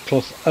craft a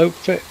cloth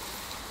outfit?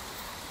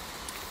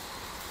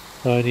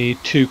 I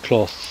need 2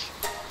 cloths.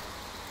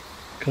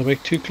 Can I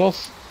make 2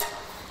 cloths?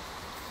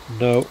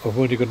 No, I've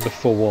only got enough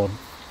for 1.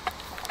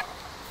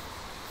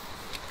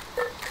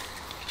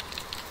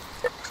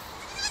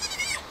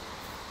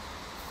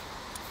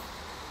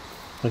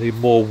 I need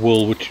more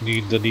wool, which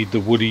means I need the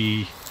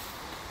woolly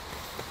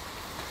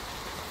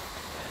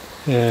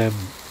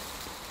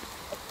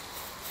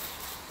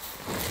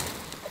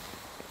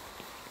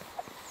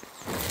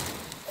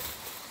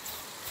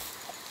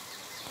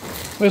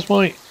where's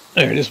my...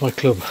 There it is, my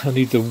club. I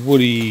need the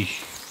woolly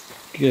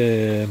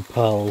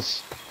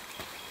pals.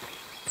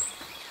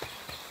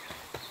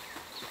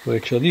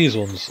 Which are these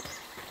ones.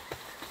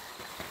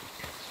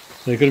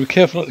 Now you've got to be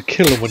careful not to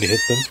kill them when you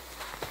hit them,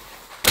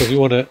 because you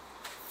want to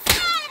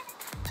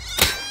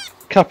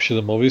capture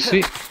them,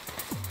 obviously.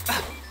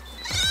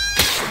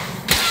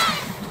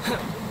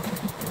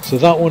 So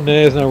that one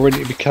there is now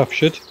ready to be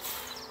captured.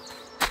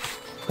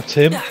 That's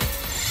him.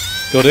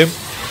 Got him.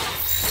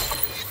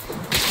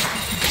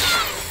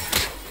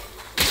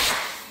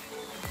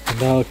 And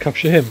now I'll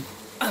capture him.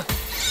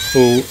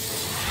 Oh.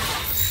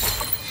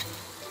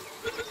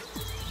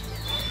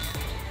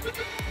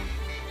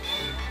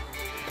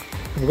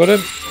 Have I got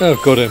him? Oh,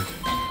 I've got him.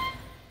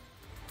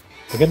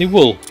 Have I got any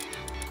wool?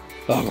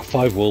 Oh, I've got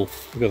 5 wool.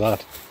 Look at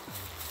that.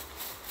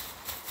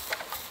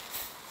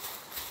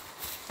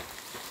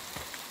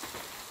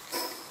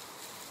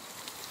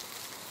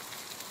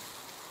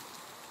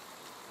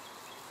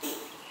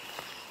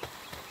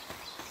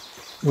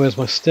 Where's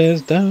my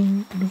stairs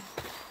down?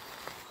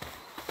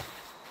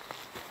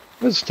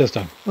 Where's the stairs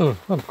down? Oh,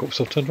 I've got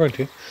myself turned around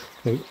here.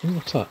 Oh,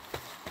 what's that?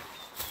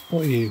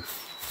 What are you?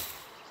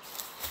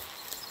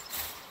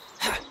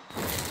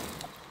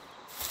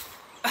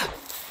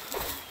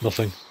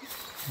 Nothing.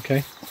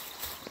 Okay.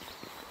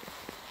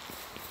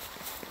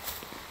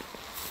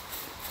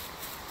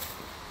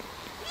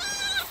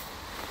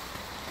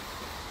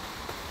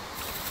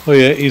 Oh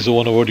yeah, he's the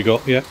one I've already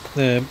got, yeah.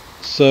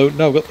 So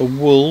now I've got the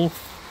wool.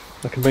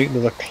 I can make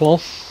another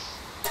cloth.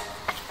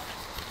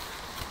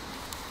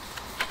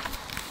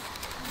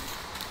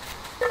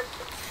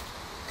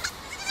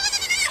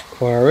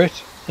 Acquire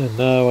it, and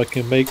now I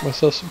can make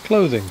myself some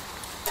clothing.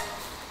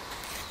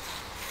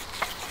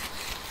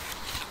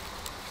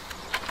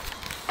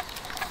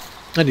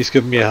 And he's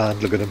giving me a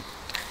hand, look at him.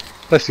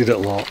 Bless you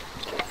little lot.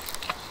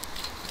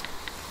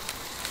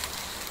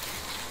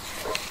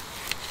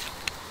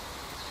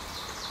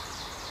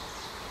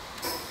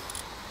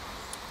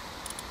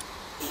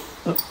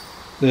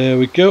 There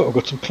we go, I've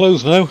got some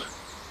clothes now.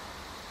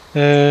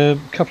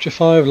 Capture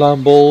 5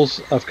 lamb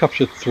balls, I've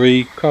captured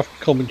 3,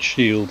 craft common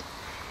shield.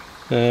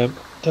 Did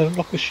I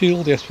unlock a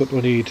shield? Yes, what do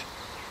I need?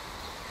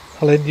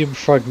 Alenium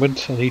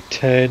fragment, I need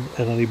 10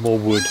 and I need more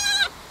wood.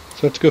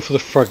 So let's go for the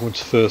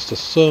fragments first.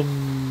 There's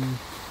some...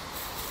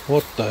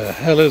 What the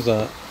hell is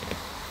that?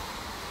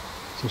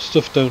 Some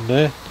stuff down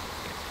there.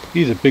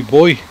 He's a big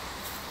boy.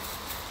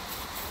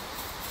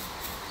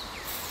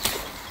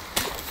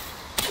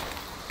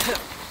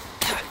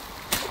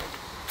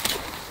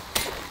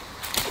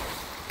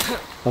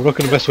 I'm not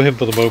going to mess with him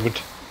for the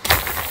moment.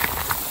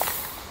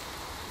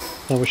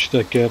 How much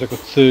did I get? I got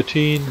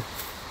 13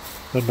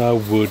 and now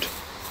wood.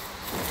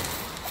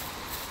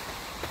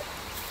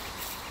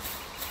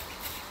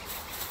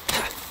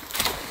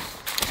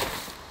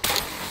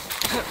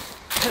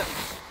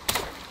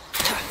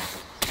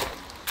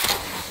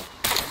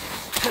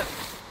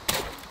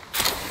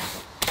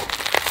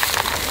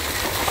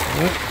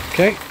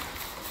 Okay.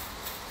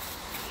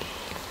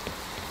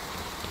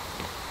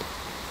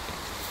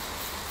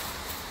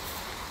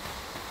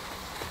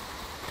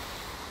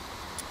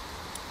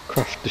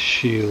 Craft the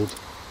shield.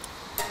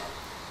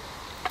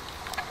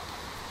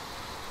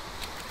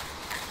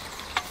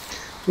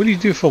 What do you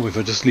do for me if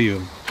I just leave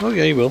him? Oh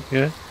yeah, he will,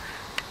 yeah.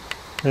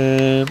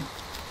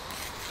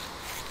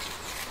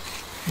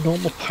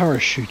 Normal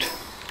parachute.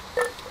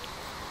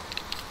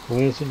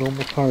 Where's the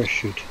normal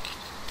parachute?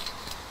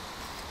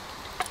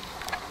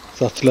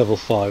 So that's level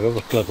 5. I'm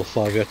not level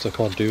 5 yet, so I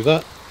can't do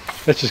that.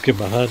 Let's just give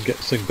him a hand, get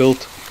this thing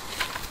built.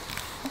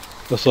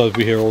 That's why I'll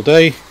be here all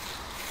day.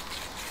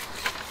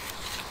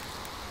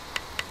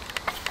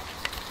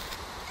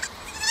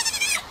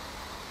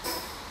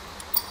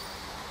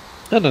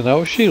 And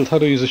now a shield. How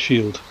do I use a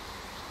shield?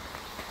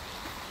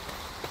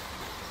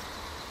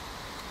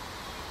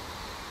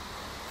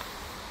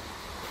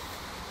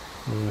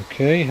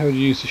 Okay, how do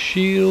you use a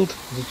shield?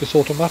 Is it just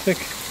automatic?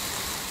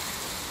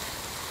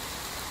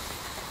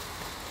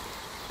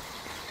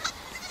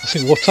 I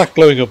think what's that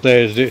glowing up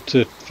there? Is it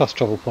a fast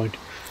travel point?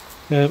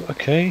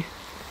 Okay.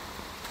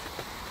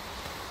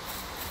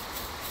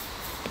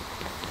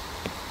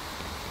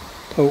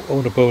 Oh, I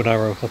want a bow and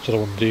arrow. That's what I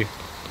want to do.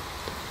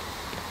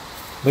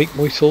 Make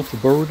myself a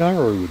bow and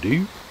arrow,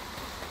 do.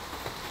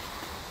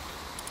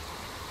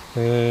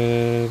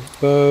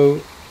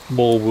 Bow,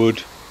 more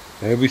wood.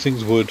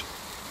 Everything's wood.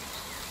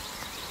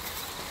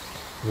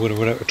 I'm going to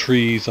run out of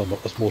trees. I'm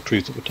not, there's more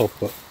trees at the top,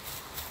 but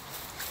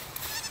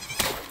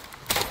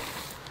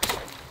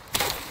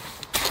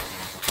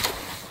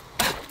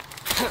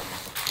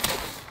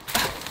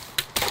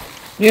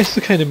yes,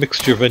 the kind of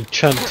mixture of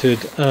enchanted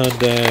and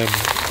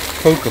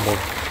Pokemon.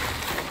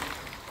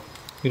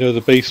 You know,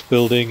 the base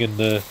building and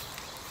the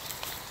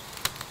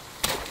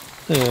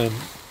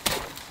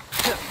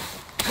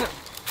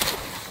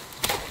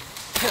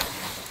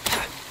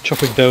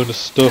chopping down the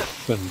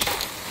stuff, and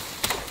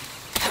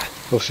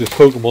obviously the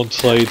Pokemon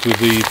side with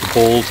the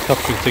balls,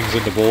 capturing things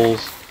in the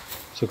balls.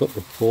 So I've got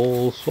the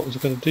balls. What was I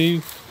going to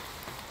do?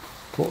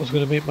 What was I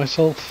going to make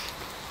myself?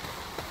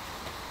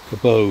 The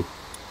bow.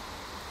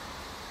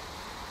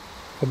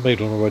 I haven't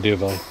made one already,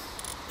 have I?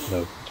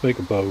 No. Let's make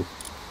a bow.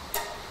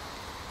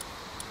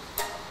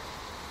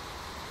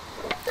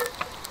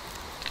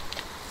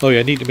 Oh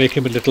yeah, I need to make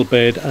him a little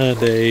bed and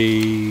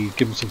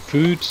give him some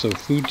food, so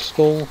food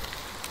stall.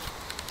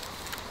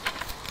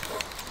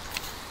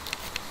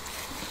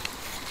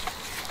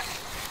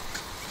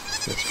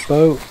 Let's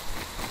bow.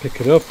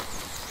 Pick it up.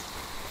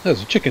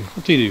 There's a chicken.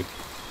 What do you do?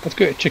 Let's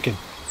go get a chicken.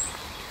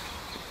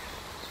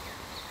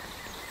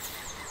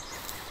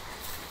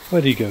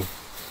 Where'd he go?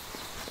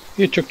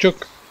 Here, Chuck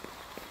Chuck.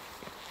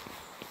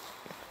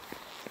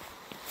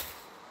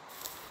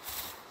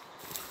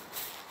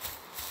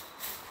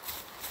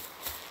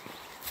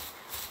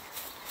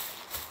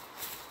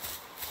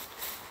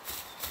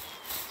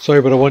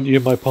 Sorry, but I want you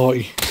in my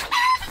party.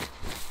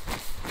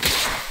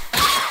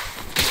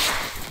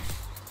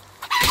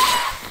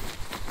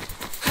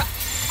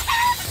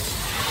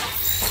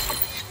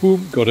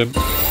 Boom, got him.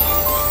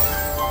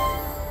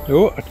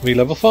 Oh, that's me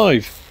level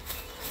 5.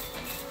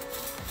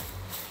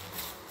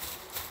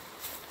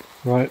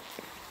 Right.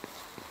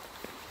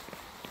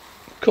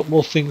 Couple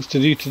more things to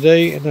do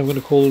today and I'm going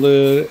to call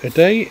it a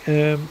day.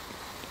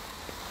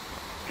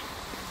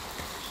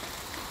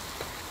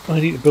 I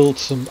need to build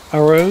some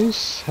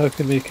arrows. How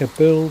can I make a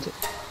build?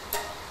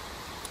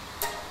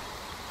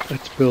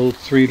 Let's build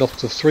 3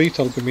 lots of 3,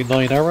 so that'll give me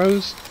 9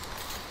 arrows.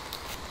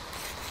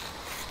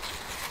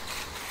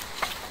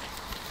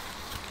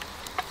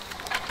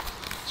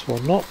 This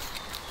one not.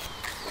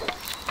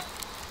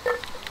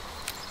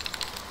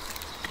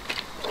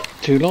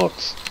 2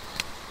 lots.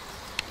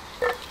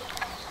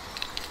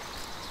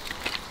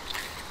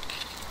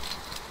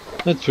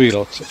 And 3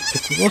 lots.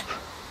 Let's pick them up.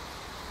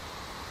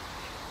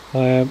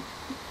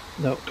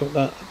 No, got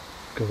that.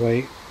 Go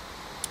away.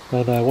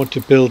 And I want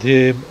to build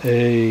him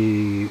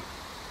a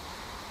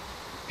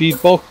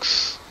feed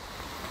box.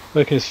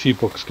 Where can his feed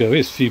box go?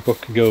 His feed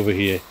box can go over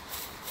here.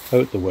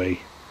 Out the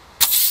way.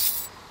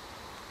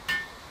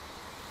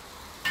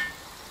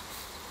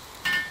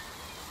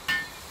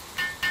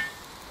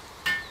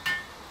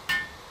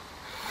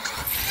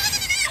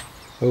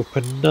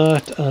 Open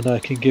that and I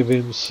can give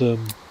him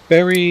some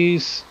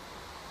berries.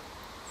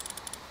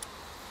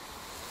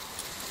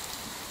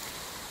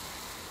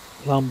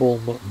 Lamball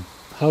mutton.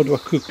 How do I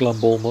cook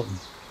lamball mutton?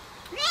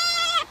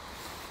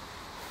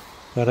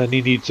 And then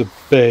he needs a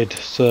bed,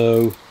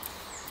 so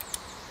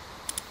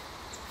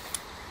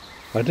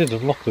I did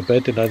unlock the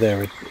bed, didn't I?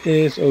 There it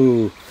is.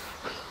 Oh,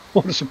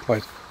 what a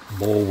surprise.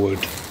 More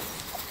wood.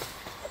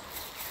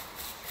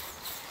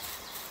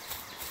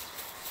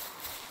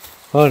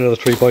 Oh, another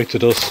 3 bites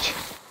of dust.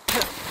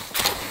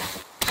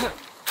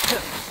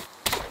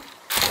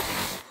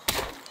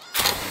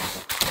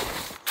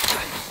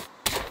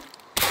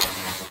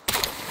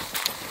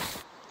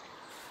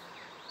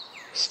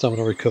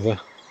 Stamina recover.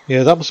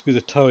 Yeah, that must be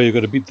the tower you've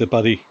got to beat the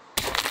baddie.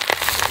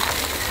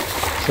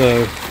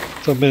 So,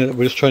 for a minute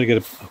we're just trying to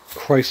get a... Oh,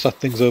 Christ, that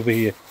thing's over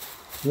here.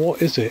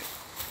 What is it?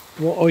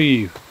 What are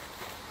you?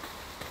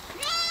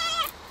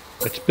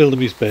 Let's build him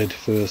his bed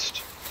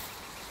first.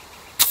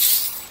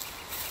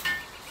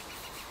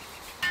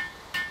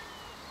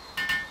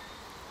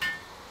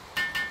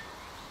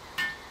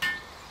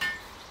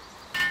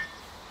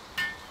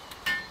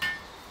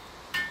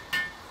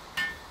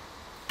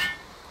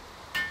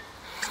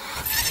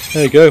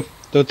 There you go.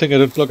 Don't think I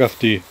don't look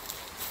after you.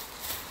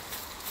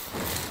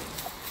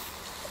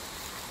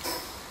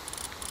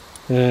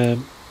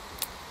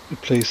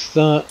 Replace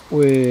that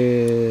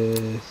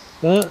with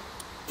that.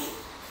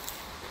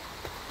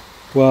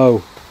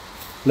 Wow.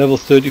 Level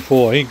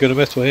 34. I ain't gonna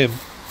mess with him.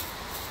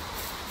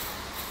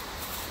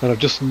 And I've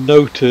just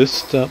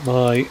noticed that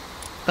my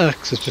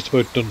axe is just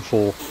about done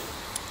for.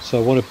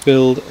 So I want to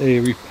build a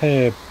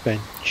repair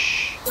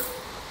bench.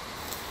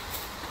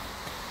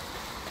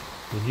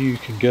 And you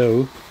can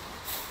go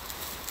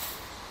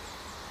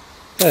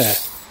there.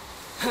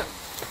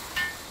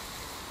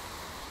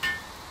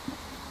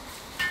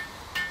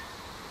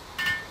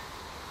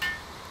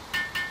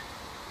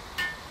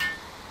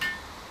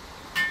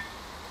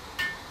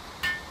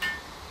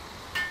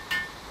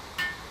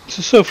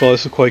 So far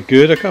this is quite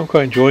good. I'm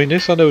quite enjoying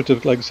this. I know it's,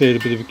 like I said, a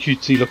bit of a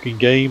cutesy looking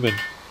game, and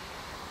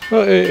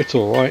well, it's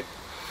alright.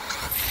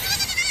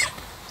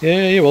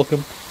 Yeah, you're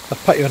welcome. I'd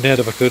pat you on the head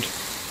if I could.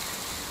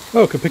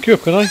 Oh, I can pick you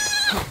up, can I?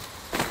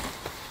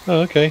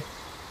 Oh, okay.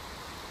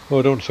 Oh,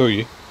 I don't throw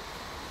you.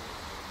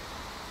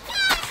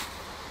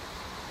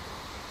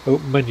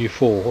 Open menu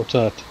 4, what's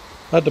that?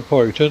 Add the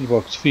party, return the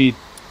box, feed.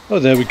 Oh,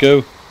 there we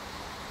go.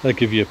 I'll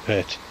give you a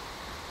pet.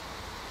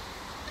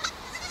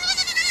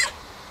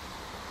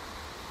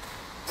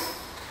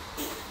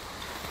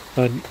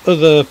 And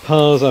other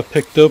powers I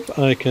picked up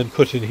I can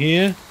put in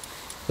here.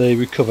 They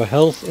recover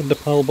health in the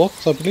PAL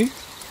box, I believe.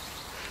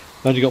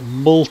 And you got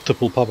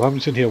multiple power. How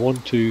many's in here?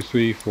 1, 2,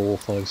 3, 4,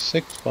 5,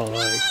 6,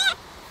 5.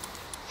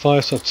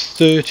 5, so that's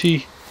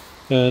 30.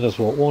 And that's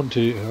what? 1,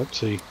 2, let's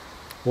see.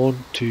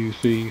 1, 2,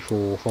 3,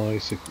 4,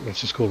 5, 6.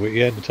 Let's just call it at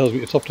the end. It tells me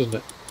it's up, doesn't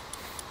it?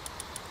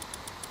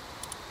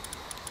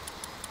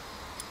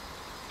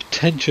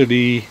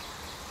 Potentially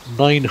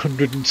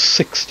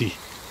 960.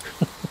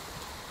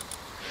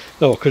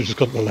 Oh, I could have just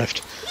gone to the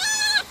left.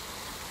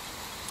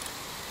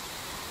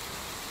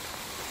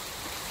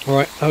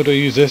 Alright, how do I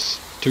use this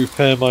to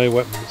repair my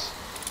weapons?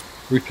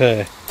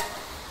 Repair.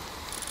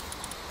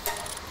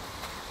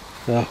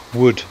 Ah,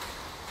 wood.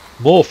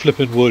 More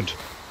flipping wood.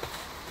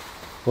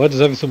 Why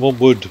does everything want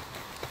wood?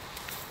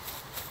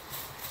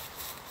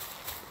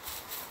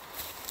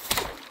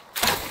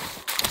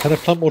 Can I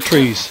plant more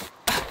trees?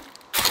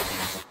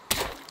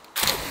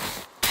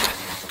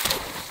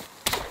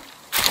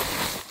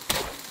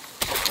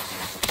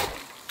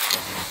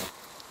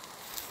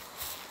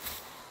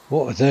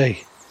 What are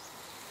they?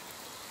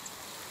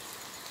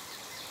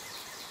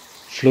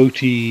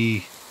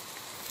 Floaty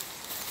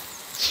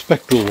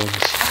spectral ones.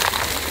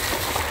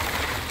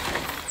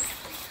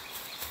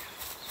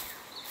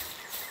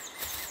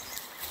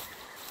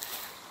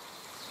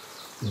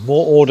 There's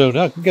more ore down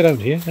there. I can get down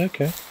here.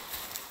 Okay.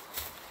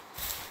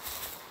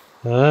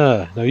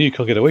 Ah, now you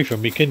can't get away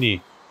from me, can you?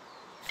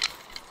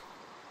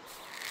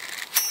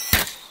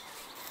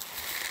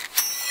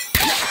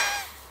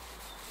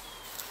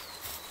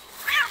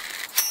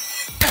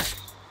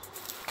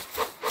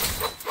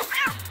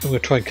 I'm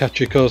going to try and catch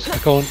you because I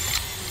can't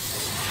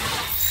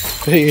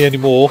hit you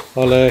anymore.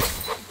 I'll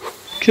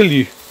kill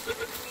you.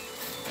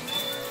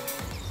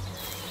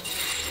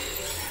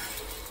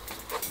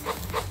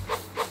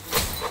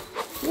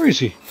 Where is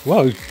he?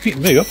 Wow, he's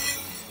beating me up.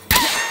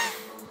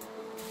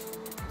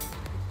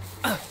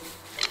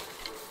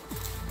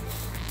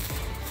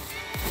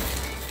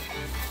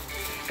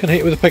 Can I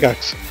hit it with a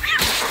pickaxe?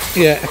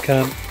 Yeah, I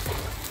can.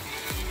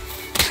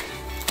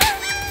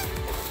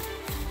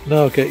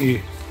 Now I'll get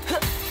you.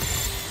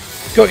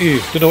 Got you!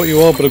 Don't know what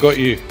you are, but I got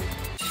you.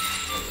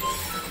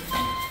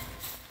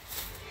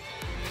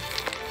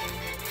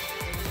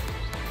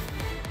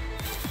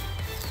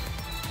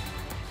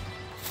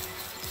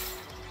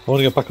 I want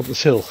to get back up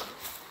this hill.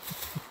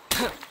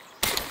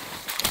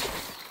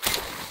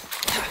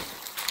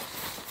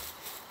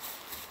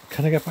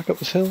 Can I get back up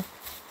this hill?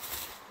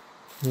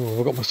 Oh,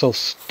 I got myself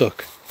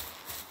stuck.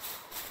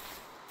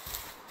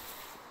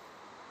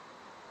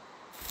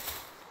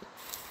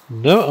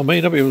 No, I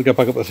may not be able to get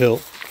back up this hill.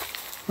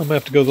 I may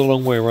have to go the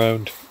long way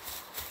around.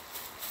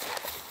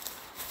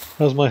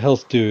 How's my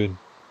health doing?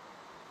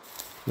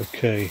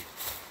 Okay.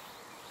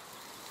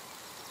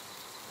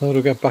 How do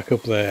I get back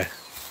up there?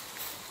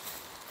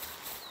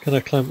 Can I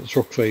climb this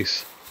rock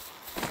face?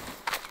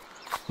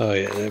 Oh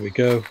yeah, there we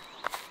go.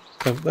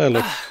 There,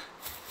 look.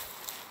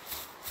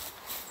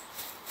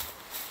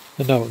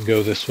 And now I can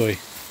go this way.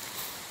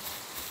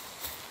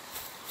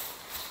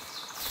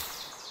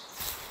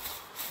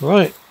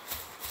 Right.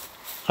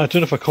 I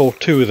don't know if I caught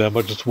two of them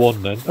or just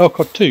one then. Oh, I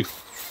caught two.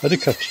 I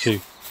did catch two.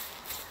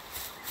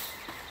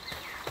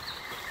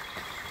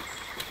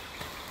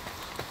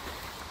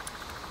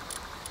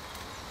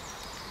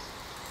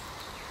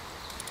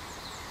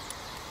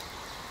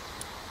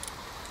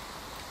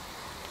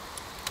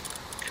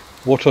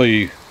 What are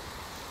you?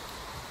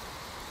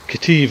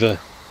 Cativa.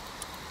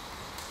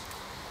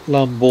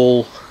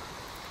 Lamball.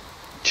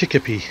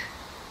 Chicopee.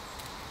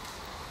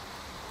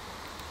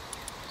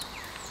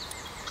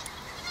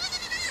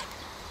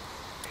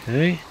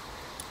 Okay.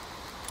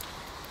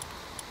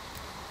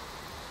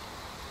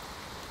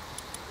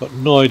 Got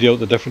no idea what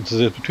the differences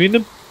is between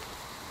them.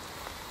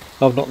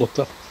 I've not looked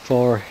that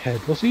far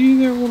ahead. Was he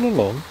there all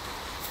along?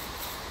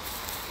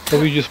 Or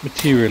we just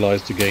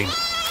materialised again?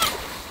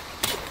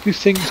 Do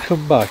things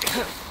come back?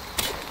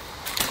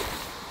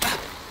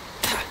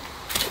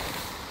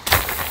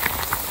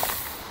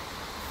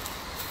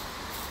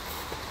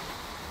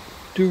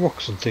 Do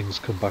rocks and things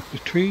come back? Do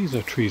trees?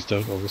 No, trees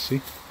don't,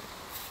 obviously.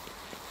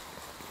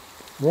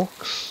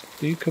 Rocks,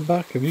 do you come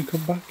back? Have you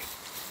come back?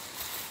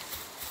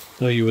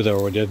 No, you were there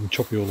already. I didn't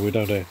chop you all the way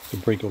down there.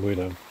 Didn't break all the way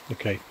down.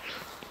 Okay.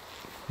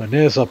 And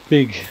there's a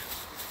big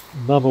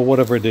mama,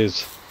 whatever it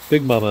is.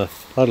 Big mama.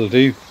 That'll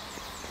do.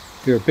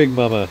 You're a big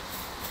mama.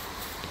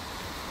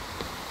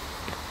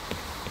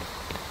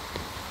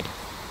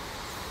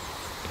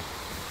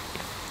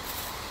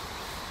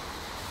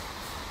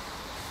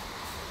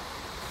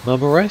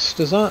 Mama rest,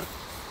 is that?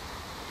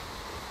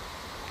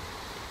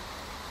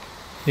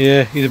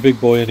 Yeah, he's a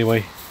big boy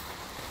anyway.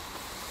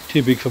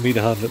 Too big for me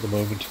to handle at the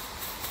moment.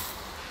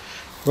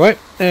 Right,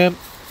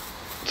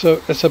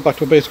 so let's head back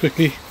to our base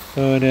quickly,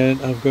 and then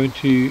I'm going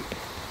to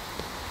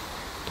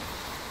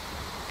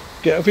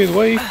get out of the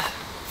way.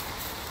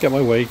 Get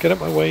my way, get out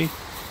my way.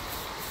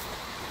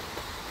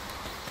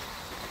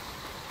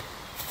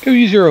 Go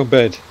use your own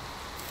bed.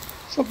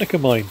 Stop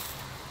nicking mine.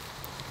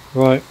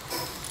 Right.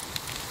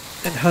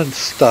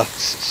 Enhance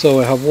stats.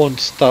 So I have one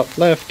stat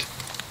left.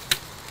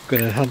 I'm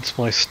going to enhance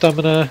my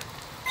stamina.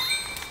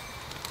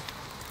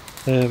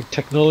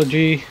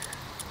 Technology.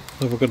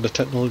 I've got the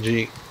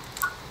technology.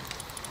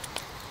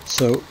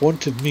 So it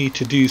wanted me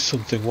to do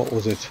something. What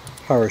was it?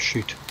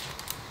 Parachute.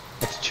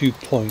 That's 2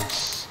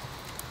 points.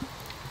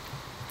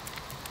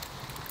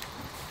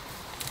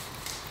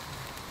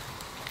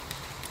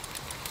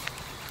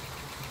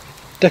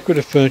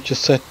 Decorative furniture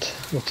set.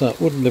 What's that?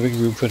 Wooden living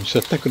room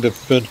furniture set. Decorative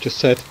furniture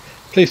set.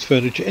 Place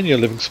furniture in your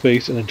living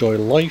space and enjoy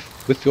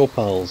life with your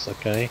pals.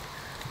 Okay.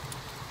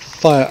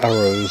 Fire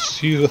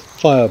arrows. Use a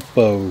fire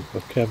bow.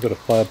 Okay, I've got a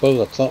fire bow.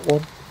 That's that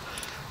one.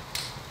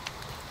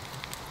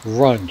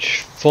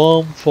 Ranch.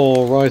 Farm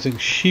for rising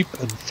sheep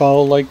and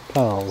fowl-like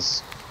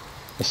pals.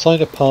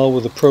 Assign a pal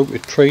with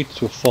appropriate traits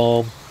to a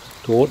farm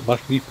to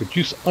automatically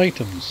produce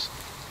items.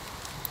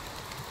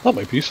 That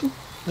might be useful.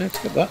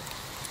 Let's get that.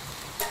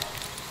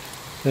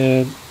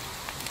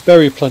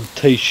 Berry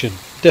plantation,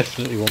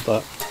 definitely want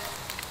that.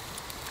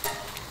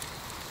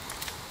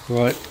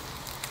 Right.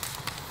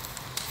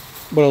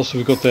 What else have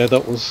we got there?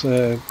 That was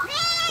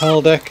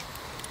pal deck.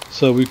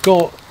 So we've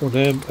got one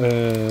of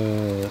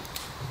them.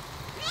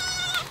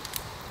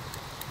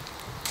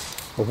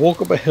 A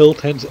walk up a hill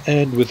tends to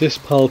end with this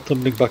pal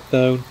tumbling back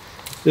down.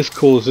 This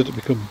causes it to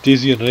become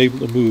dizzy and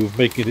unable to move,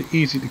 making it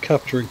easy to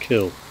capture and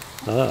kill.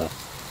 As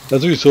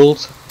a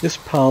result, this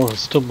pal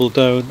has tumbled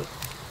down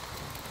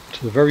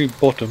to the very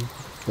bottom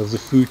of the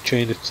food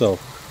chain itself.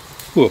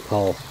 Poor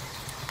pal.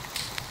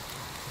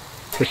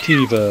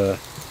 Sativa.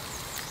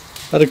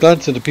 At a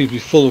glance it appears to be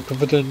full of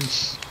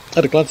confidence.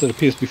 At a glance it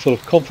appears to be full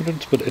of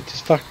confidence, but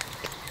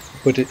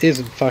it is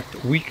in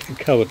fact weak and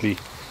cowardly,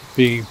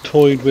 being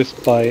toyed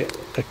with by a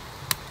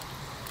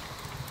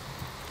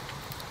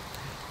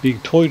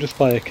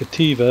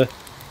Cativa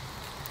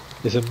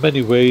is in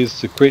many ways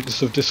the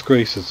greatest of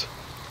disgraces.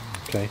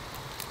 Okay.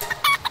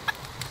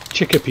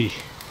 Chickpea.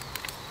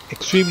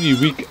 Extremely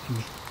weak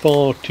and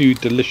far too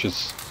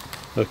delicious.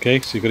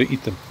 Okay, so you've got to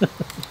eat them.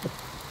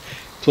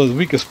 So the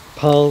weakest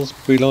pals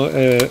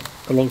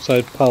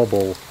alongside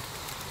Palworld.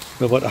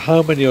 No matter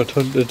how many are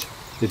hunted,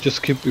 they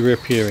just keep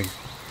reappearing.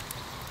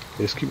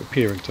 They just keep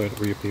appearing, sorry, not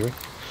reappearing.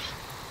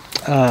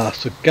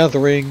 So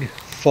gathering,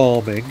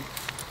 farming.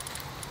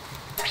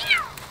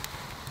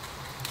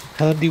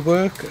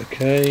 Handiwork,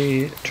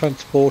 okay,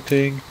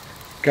 transporting,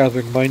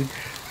 gathering, mining.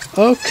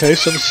 Okay,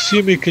 so I'm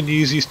assuming you can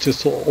use these to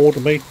sort of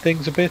automate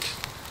things a bit.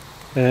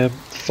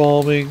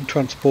 Farming,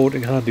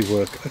 transporting,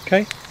 handiwork.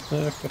 Okay,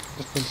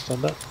 let's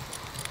understand that.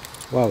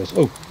 Wow,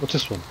 oh, what's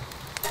this one?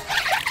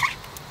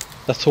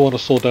 That's the one I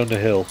saw down the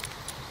hill.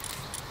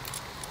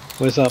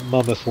 Where's that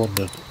mammoth one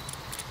then?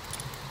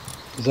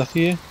 Is that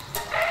here?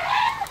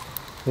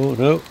 Oh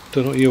no,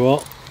 don't know what you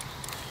are.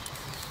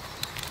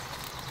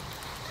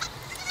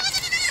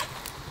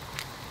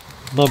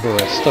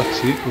 Mumberest,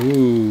 that's you.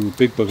 Ooh,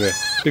 big bugger.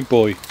 Big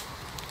boy.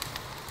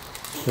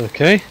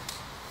 Okay.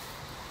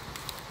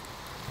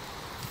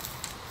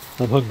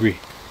 I'm hungry.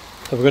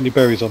 Have I got any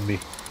berries on me?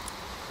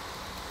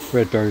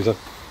 Red berries, I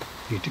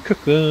need to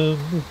cook them.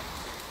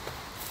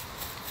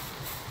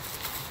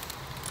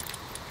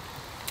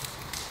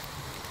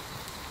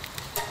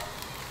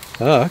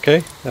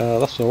 Okay.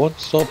 That's what I want.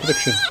 Start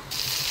production.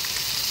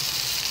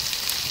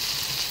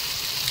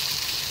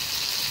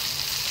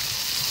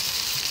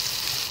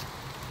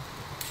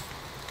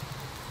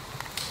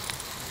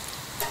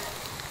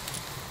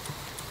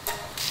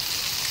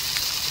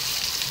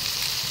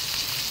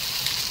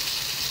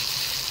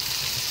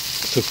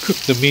 So cook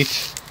the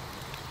meat.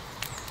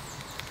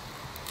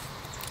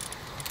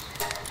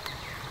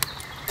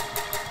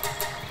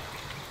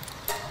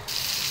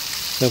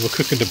 Then we're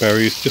cooking the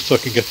berries just so I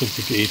can get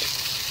something to eat.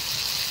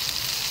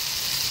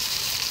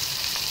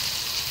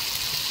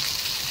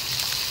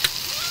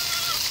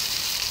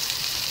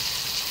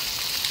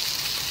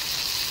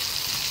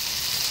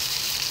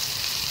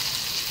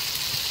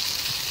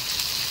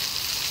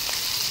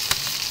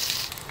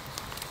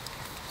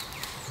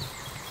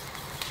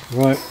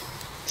 Right.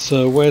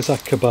 So where's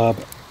that kebab?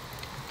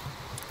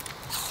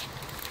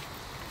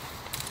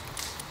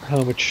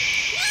 How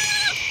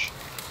much?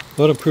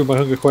 That improved my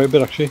hunger quite a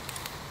bit actually.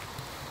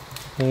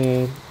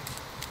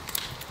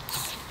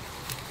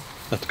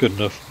 That's good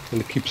enough.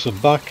 We'll keep some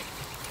back.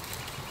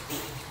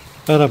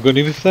 And I'm going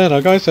to leave it there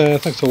now guys.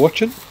 Thanks for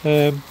watching.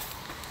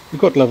 We've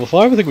got level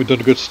 5. I think we've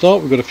done a good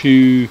start. We've got a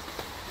few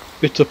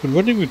bits up and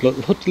running. We've got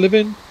the hut to live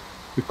in.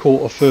 We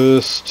caught our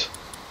first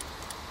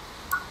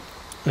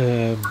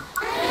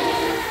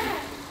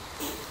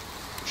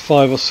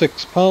 5 or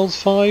 6 pals.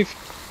 5?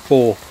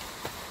 4?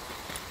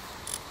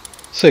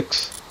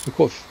 6. We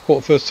caught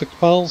the first 6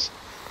 pals.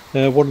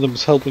 One of them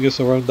is helping us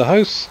around the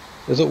house,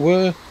 as it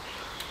were.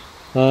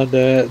 And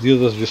the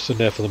others are just in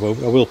there for the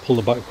moment. I will pull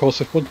them back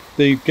across if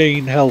they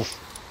gain health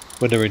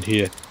when they're in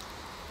here.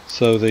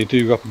 So they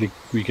do rapidly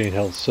regain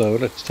health. So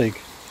let's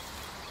take,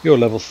 you're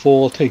level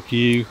 4, I'll take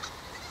you.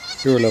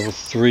 You're level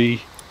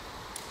 3.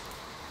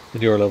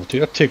 And you're level 2.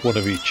 Let's take one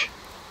of each.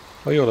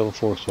 Oh, you're level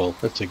 4 as well.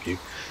 Let's take you.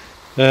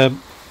 So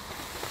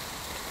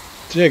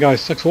yeah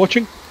guys, thanks for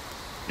watching.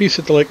 Please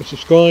hit the like and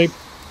subscribe.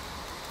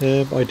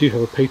 I do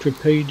have a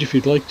Patreon page if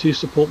you'd like to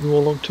support me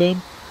more long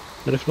term.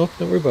 And if not,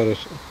 don't worry about it.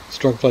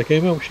 Strong Fly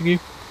Gamer wishing you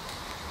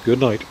good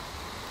night.